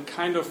present, but it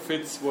kind of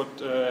fits what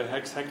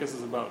Hacks Hackers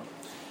is about.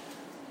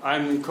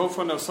 I'm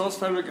co-founder of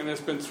SourceFabric, and I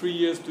spent 3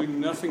 years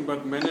doing nothing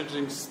but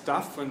managing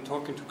stuff and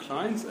talking to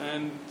clients.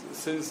 And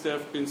since there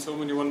have been so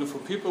many wonderful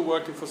people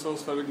working for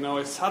SourceFabric, now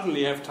I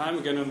suddenly have time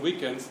again on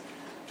weekends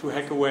to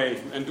hack away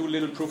and do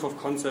little proof of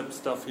concept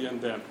stuff here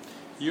and there.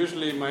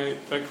 Usually my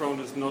background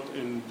is not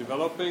in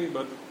developing,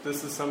 but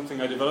this is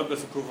something I developed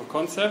as a proof of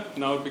concept.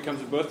 Now it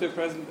becomes a birthday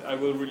present. I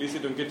will release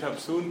it on GitHub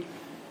soon.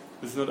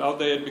 It's not out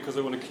there yet because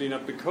I want to clean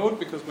up the code,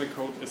 because my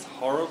code is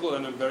horrible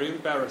and I'm very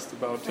embarrassed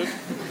about it.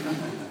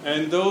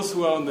 And those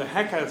who are on the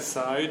hacker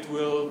side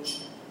will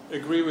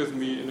agree with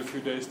me in a few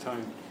days'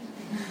 time.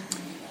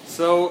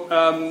 So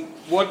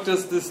what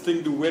does this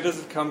thing do? Where does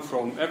it come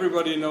from?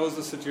 Everybody knows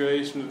the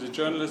situation that the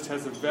journalist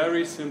has a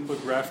very simple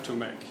graph to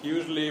make.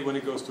 Usually when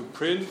it goes to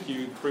print,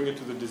 you bring it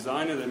to the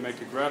designer, they make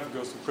a graph, it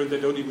goes to print,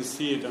 they don't even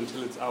see it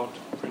until it's out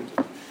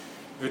printed.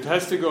 If it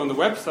has to go on the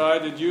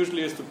website, it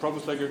usually is the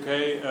problem like,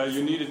 okay,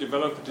 you need a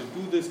developer to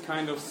do this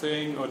kind of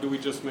thing, or do we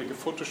just make a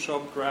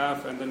Photoshop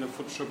graph and then the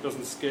Photoshop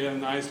doesn't scale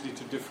nicely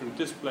to different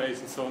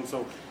displays and so on.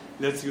 So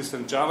let's use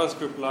some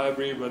JavaScript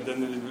library, but then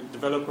the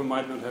developer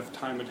might not have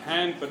time at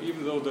hand. But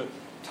even though the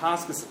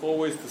task is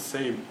always the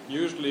same,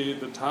 usually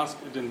the task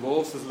it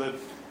involves is that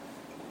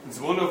it's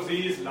one of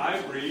these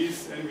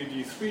libraries,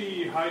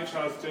 NVD3,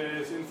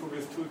 HighCharts.js,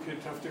 InfoVis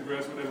Toolkit, Tufted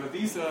Graphs, whatever.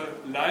 These are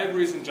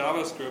libraries in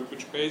JavaScript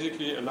which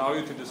basically allow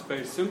you to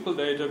display simple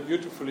data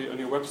beautifully on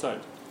your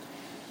website.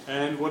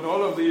 And what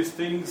all of these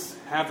things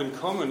have in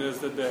common is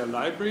that they're a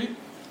library,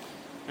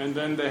 and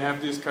then they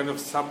have these kind of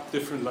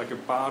sub-different, like a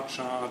bar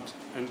chart.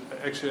 And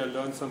actually I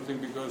learned something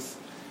because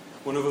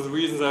one of the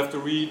reasons I have to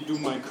redo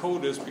my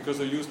code is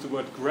because I used the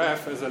word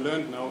graph, as I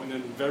learned now, in a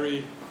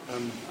very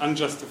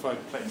unjustified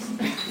place.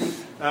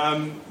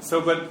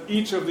 But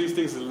each of these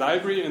things is a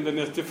library, and then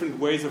there's different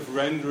ways of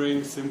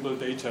rendering simple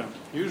data.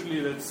 Usually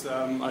that's,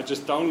 I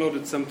just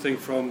downloaded something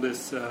from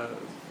this,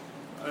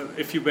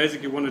 if you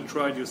basically want to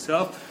try it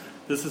yourself,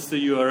 This is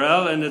the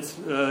URL, and it's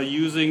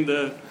using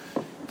the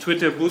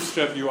Twitter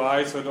Bootstrap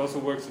UI, so it also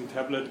works in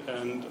tablet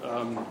and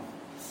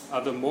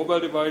other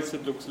mobile devices.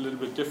 It looks a little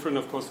bit different.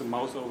 Of course, the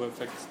mouse over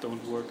effects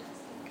don't work.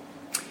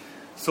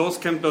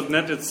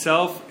 SourceCamp.net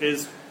itself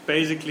is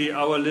basically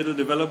our little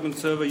development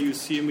server. You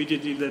see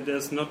immediately that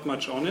there's not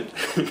much on it,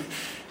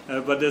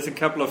 but there's a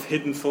couple of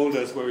hidden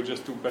folders where we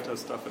just do better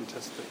stuff and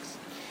test things.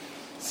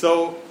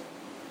 So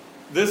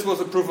this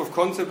was a proof of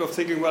concept of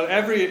thinking, well,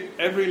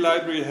 every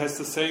library has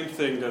the same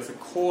thing. There's a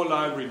core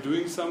library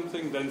doing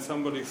something, then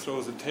somebody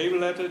throws a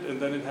table at it,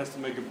 and then it has to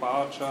make a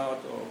bar chart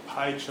or a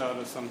pie chart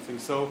or something.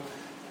 So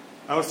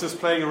I was just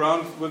playing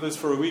around with this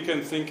for a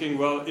weekend thinking,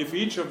 well, if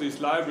each of these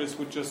libraries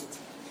would just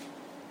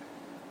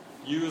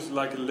use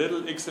like a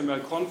little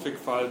XML config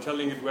file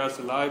telling it where's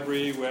the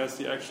library, where's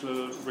the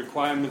actual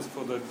requirements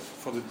for the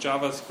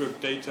JavaScript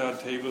data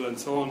table and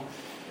so on,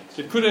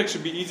 it could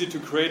actually be easy to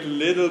create a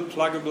little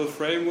pluggable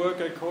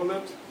framework, I call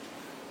it.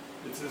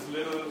 It's this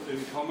little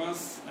in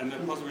commas, and I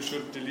possibly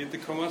should delete the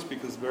commas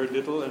because very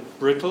little and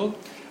brittle.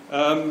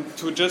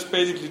 To just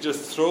basically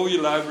just throw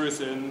your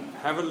libraries in,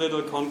 have a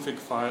little config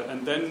file,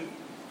 and then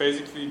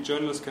basically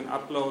journalists can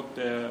upload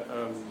their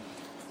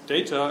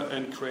data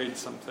and create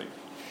something.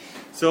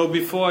 So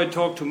before I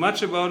talk too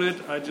much about it,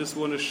 I just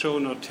want to show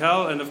not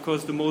tell. And of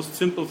course, the most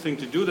simple thing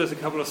to do, there's a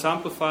couple of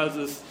sample files,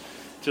 is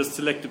just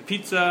select a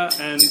pizza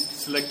and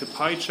select a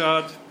pie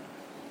chart.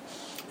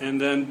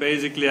 And then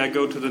basically I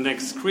go to the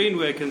next screen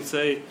where I can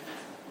say,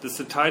 this is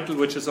the title,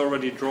 which is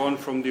already drawn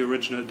from the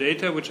original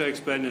data, which I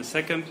explain in a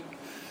second.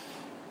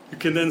 You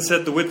can then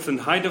set the width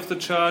and height of the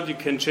chart. You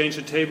can change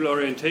the table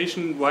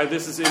orientation. Why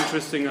this is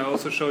interesting, I'll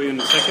also show you in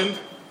a second.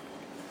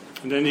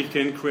 And then you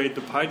can create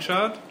the pie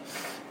chart.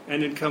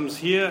 And it comes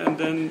here, and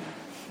then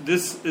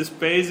this is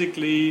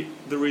basically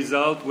the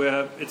result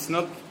where it's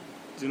not,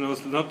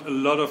 it's not a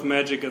lot of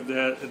magic at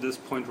this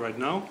point right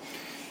now.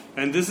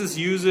 And this is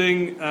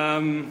using,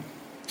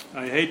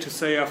 I hate to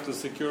say after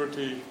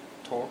security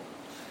talk,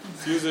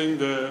 it's using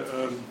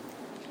the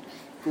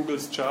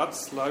Google's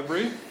charts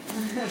library.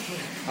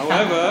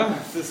 However,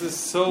 this is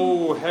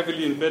so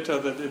heavily in beta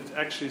that it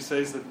actually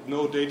says that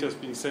no data is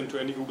being sent to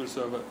any Google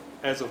server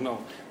as of now.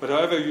 But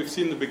however, you've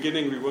seen in the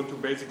beginning, we want to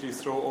basically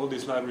throw all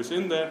these libraries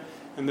in there,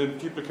 and then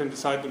people can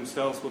decide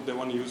themselves what they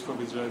want to use for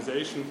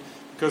visualization,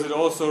 because it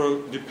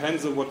also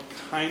depends on what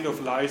kind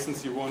of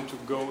license you want to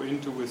go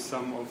into with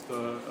some of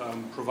the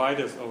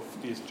providers of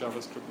these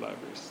JavaScript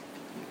libraries.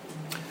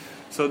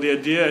 So the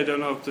idea, I don't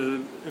know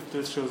if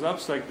this shows up,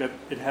 is like that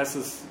it has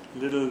this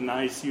little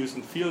nice use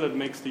and feel that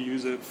makes the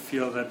user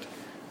feel that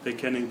they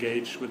can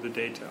engage with the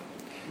data.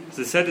 As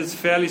I said, it's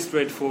fairly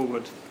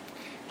straightforward.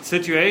 The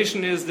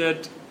situation is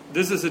that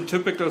this is a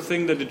typical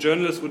thing that a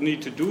journalist would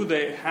need to do.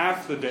 They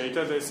have the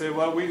data. They say,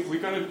 well, I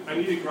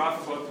need a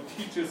graph about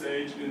the teacher's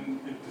age in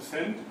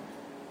percent,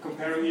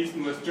 comparing East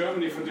and West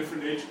Germany for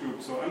different age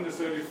groups. So under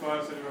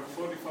 35, 35 to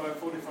 45,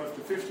 45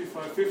 to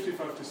 55,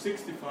 55 to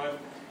 65.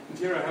 And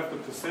here I have the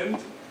percent.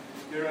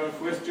 Here I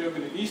have West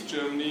Germany and East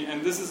Germany.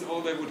 And this is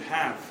all they would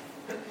have.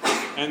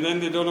 And then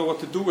they don't know what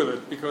to do with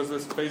it, because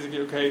it's basically,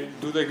 okay,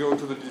 do they go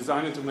to the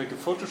designer to make a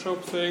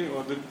Photoshop thing,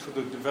 or to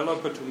the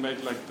developer to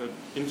make like the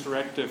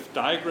interactive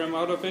diagram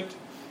out of it?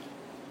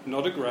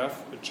 Not a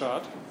graph, a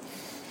chart.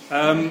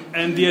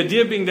 And the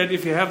idea being that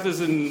if you have this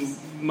in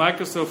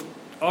Microsoft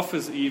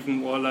Office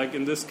even, or like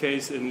in this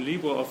case in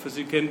LibreOffice,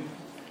 you can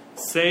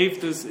save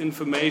this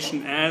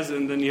information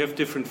and then you have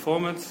different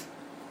formats.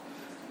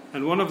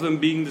 And one of them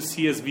being the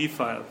CSV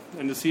file.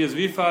 And the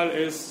CSV file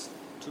is,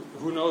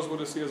 who knows what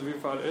a CSV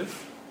file is?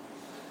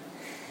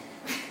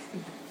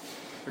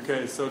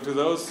 Okay, so to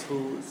those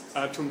who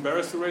are too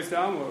embarrassed to raise their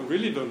arm or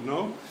really don't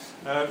know,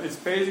 it's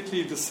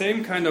basically the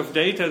same kind of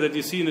data that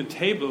you see in a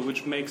table,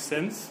 which makes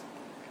sense.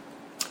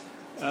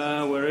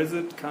 Where is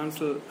it?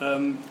 Cancel.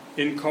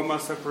 In comma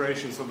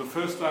separation. So the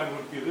first line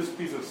would be this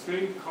piece of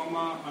string,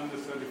 comma, under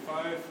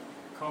 35,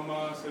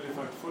 comma, 35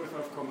 to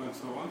 45, comma, and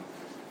so on.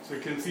 So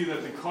you can see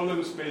that the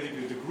columns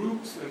basically the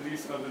groups, and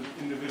these are the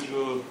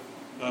individual,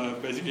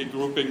 basically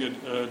grouping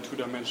a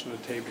two-dimensional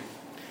table.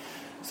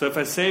 So if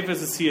I save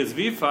as a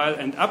CSV file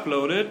and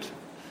upload it,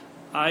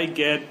 I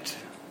get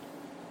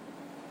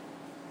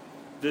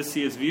this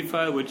CSV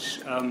file, which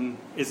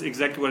is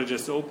exactly what I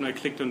just opened. I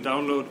clicked on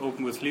download,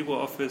 open with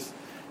LibreOffice,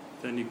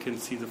 then you can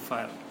see the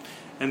file.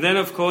 And then,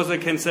 of course, I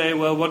can say,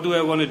 well, what do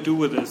I want to do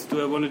with this?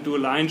 Do I want to do a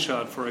line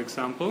chart, for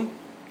example?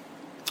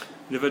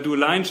 And if I do a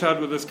line chart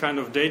with this kind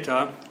of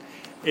data,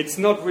 it's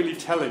not really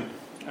telling.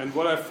 And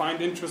what I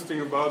find interesting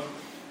about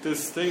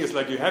this thing is,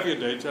 like, you have your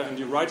data and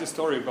you write a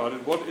story about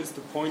it. What is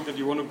the point that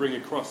you want to bring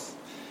across?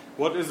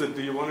 What is it?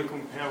 Do you want to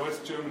compare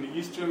West Germany,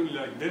 East Germany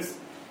like this?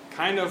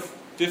 Kind of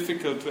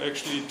difficult to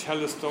actually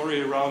tell a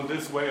story around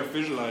this way of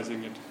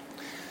visualizing it.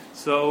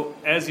 So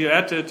as you're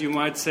at it, you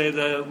might say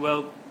that,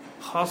 well,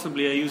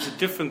 possibly I use a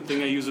different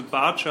thing. I use a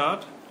bar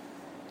chart.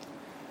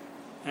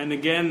 And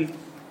again,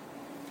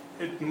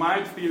 it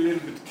might be a little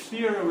bit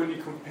clearer when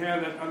you compare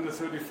that under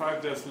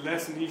 35 there's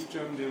less in East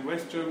Germany than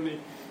West Germany.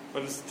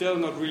 but it's still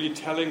not really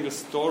telling the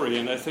story.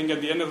 And I think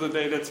at the end of the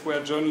day, that's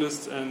where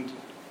journalists and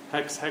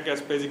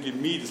hackers basically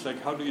meet. It's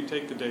like, how do you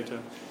take the data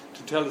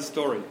to tell the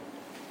story?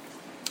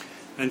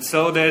 And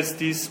so there's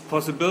these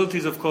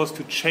possibilities, of course,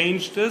 to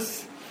change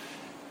this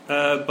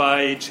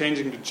by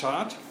changing the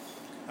chart.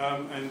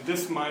 And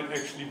this might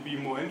actually be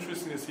more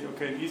interesting to see,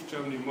 okay, in East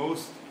Germany,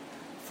 most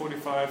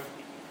 45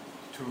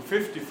 to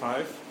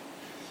 55.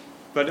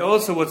 But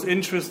also what's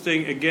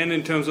interesting, again,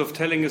 in terms of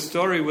telling a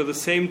story with the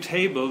same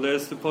table,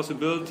 there's the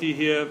possibility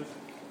here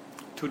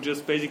to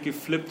just basically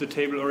flip the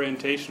table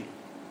orientation.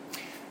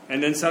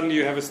 And then suddenly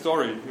you have a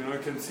story. You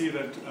can see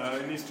that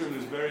in East Germany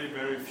there's very,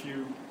 very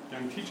few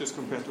young teachers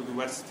compared to the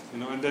West.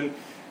 And then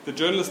the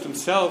journalists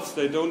themselves,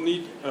 they don't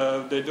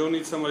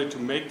need somebody to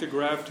make the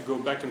graph, to go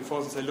back and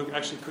forth and say, look,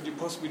 actually, could you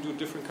possibly do a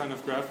different kind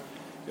of graph?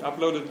 You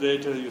upload the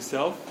data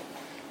yourself.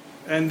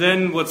 And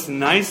then what's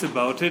nice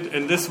about it,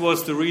 and this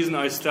was the reason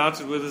I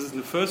started with this in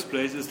the first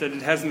place, is that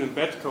it has an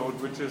embed code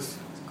which is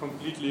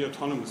completely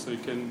autonomous. So you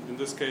can, in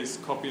this case,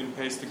 copy and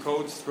paste the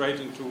code straight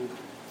into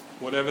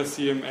whatever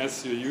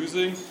CMS you're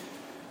using.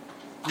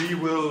 We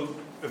will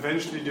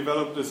eventually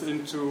develop this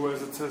into,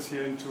 as it says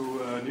here, into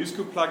a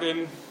NewsGroup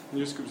plugin.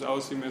 NewsGroup is our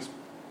CMS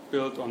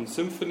built on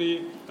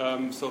Symfony,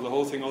 so the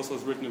whole thing also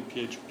is written in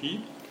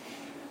PHP.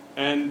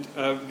 And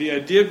the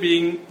idea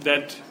being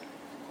that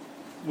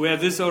where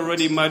this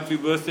already might be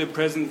birthday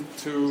present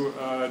to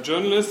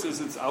journalists is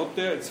it's out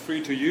there, it's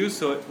free to use.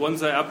 So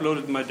once I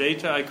uploaded my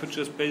data, I could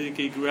just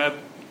basically grab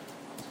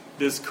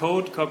this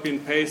code, copy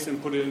and paste,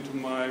 and put it into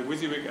my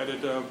WYSIWYG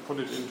editor, put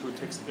it into a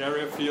text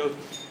area field,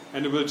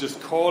 and it will just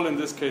call, in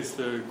this case,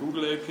 the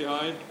Google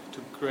API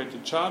to create a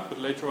chart, but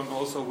later on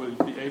also will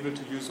be able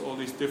to use all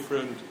these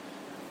different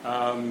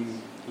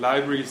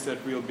libraries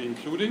that we'll be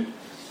including.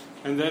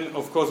 And then,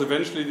 of course,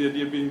 eventually the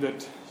idea being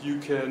that you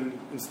can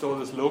install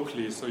this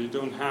locally, so you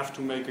don't have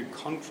to make a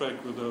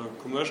contract with a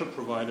commercial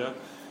provider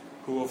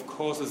who, of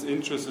course, is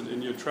interested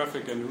in your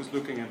traffic and who's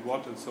looking at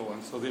what and so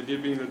on. So the idea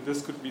being that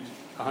this could be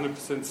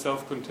 100%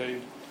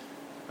 self-contained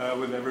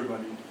with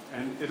everybody.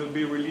 And it'll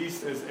be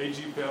released as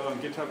AGPL on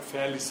GitHub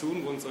fairly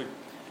soon, once I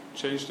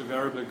change the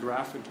variable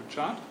graph into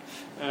chart.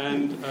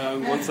 And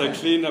once I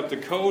clean up the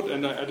code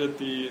and I added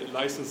the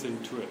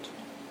licensing to it.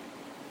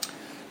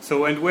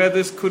 So, and where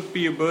this could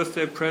be a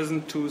birthday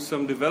present to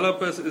some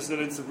developers is that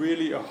it's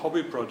really a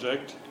hobby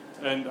project,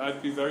 and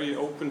I'd be very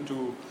open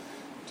to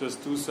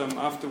just do some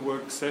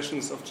after-work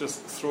sessions of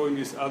just throwing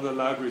these other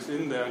libraries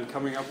in there and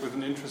coming up with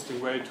an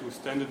interesting way to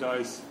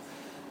standardize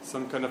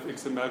some kind of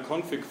XML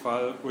config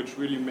file which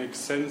really makes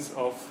sense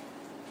of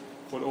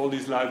what all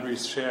these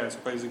libraries share,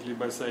 basically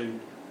by saying,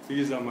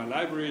 these are my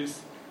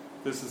libraries,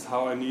 this is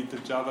how I need the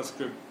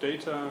JavaScript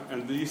data,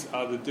 and these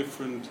are the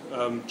different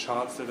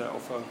charts that I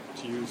offer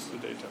to use the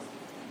data.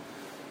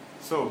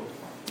 So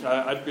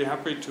I'd be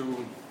happy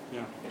to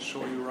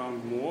show you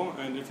around more,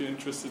 and if you're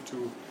interested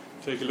to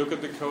take a look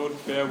at the code,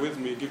 bear with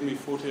me, give me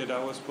 48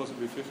 hours,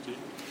 possibly 50.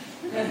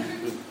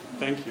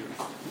 Thank you.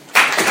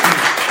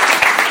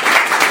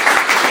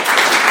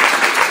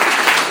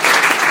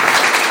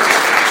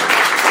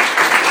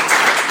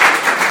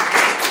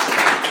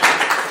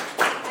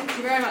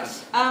 Very much.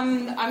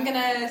 I'm going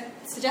to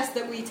suggest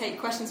that we take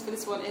questions for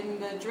this one in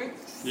the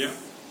drinks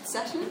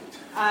session,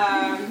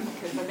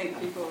 because I think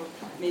people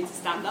need to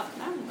stand up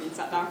now. We've been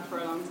sat down for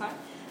a long time.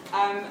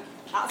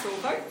 That's all,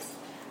 folks.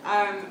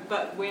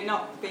 But we're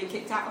not being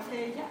kicked out of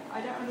here yet.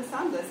 I don't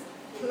understand this.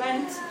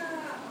 Plenty.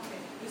 Okay.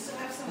 We still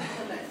have some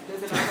left.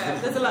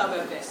 There's a little bit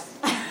of this.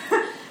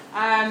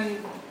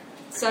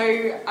 So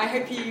I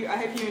hope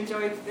you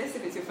enjoyed this.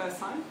 If it's your first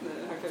time,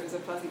 I hope it was a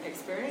pleasant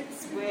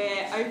experience.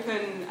 We're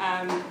open,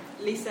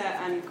 Lisa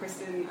and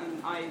Kristen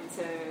and I,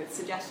 to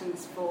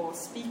suggestions for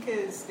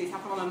speakers. These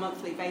happen on a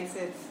monthly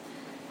basis,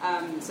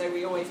 so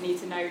we always need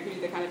to know who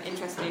the kind of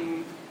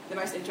the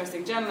most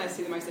interesting journalists,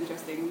 who the most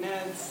interesting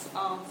nerds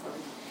are.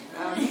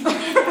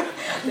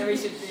 That we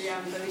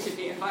should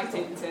be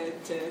inviting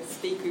to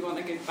speak. We want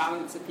a good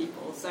balance of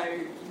people. So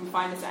you can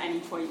find us at any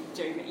point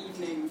during the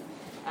evening.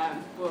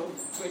 We're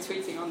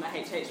tweeting on the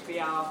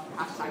HHBR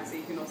hashtag, so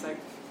you can also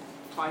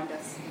find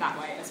us that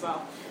way as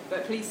well.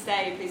 But please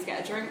stay, please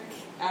get a drink,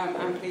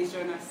 and please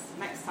join us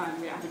next time.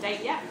 We don't have a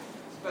date yet,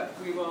 but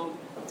we will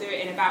do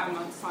it in about a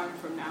month's time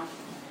from now.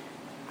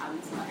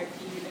 And I hope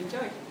you enjoy.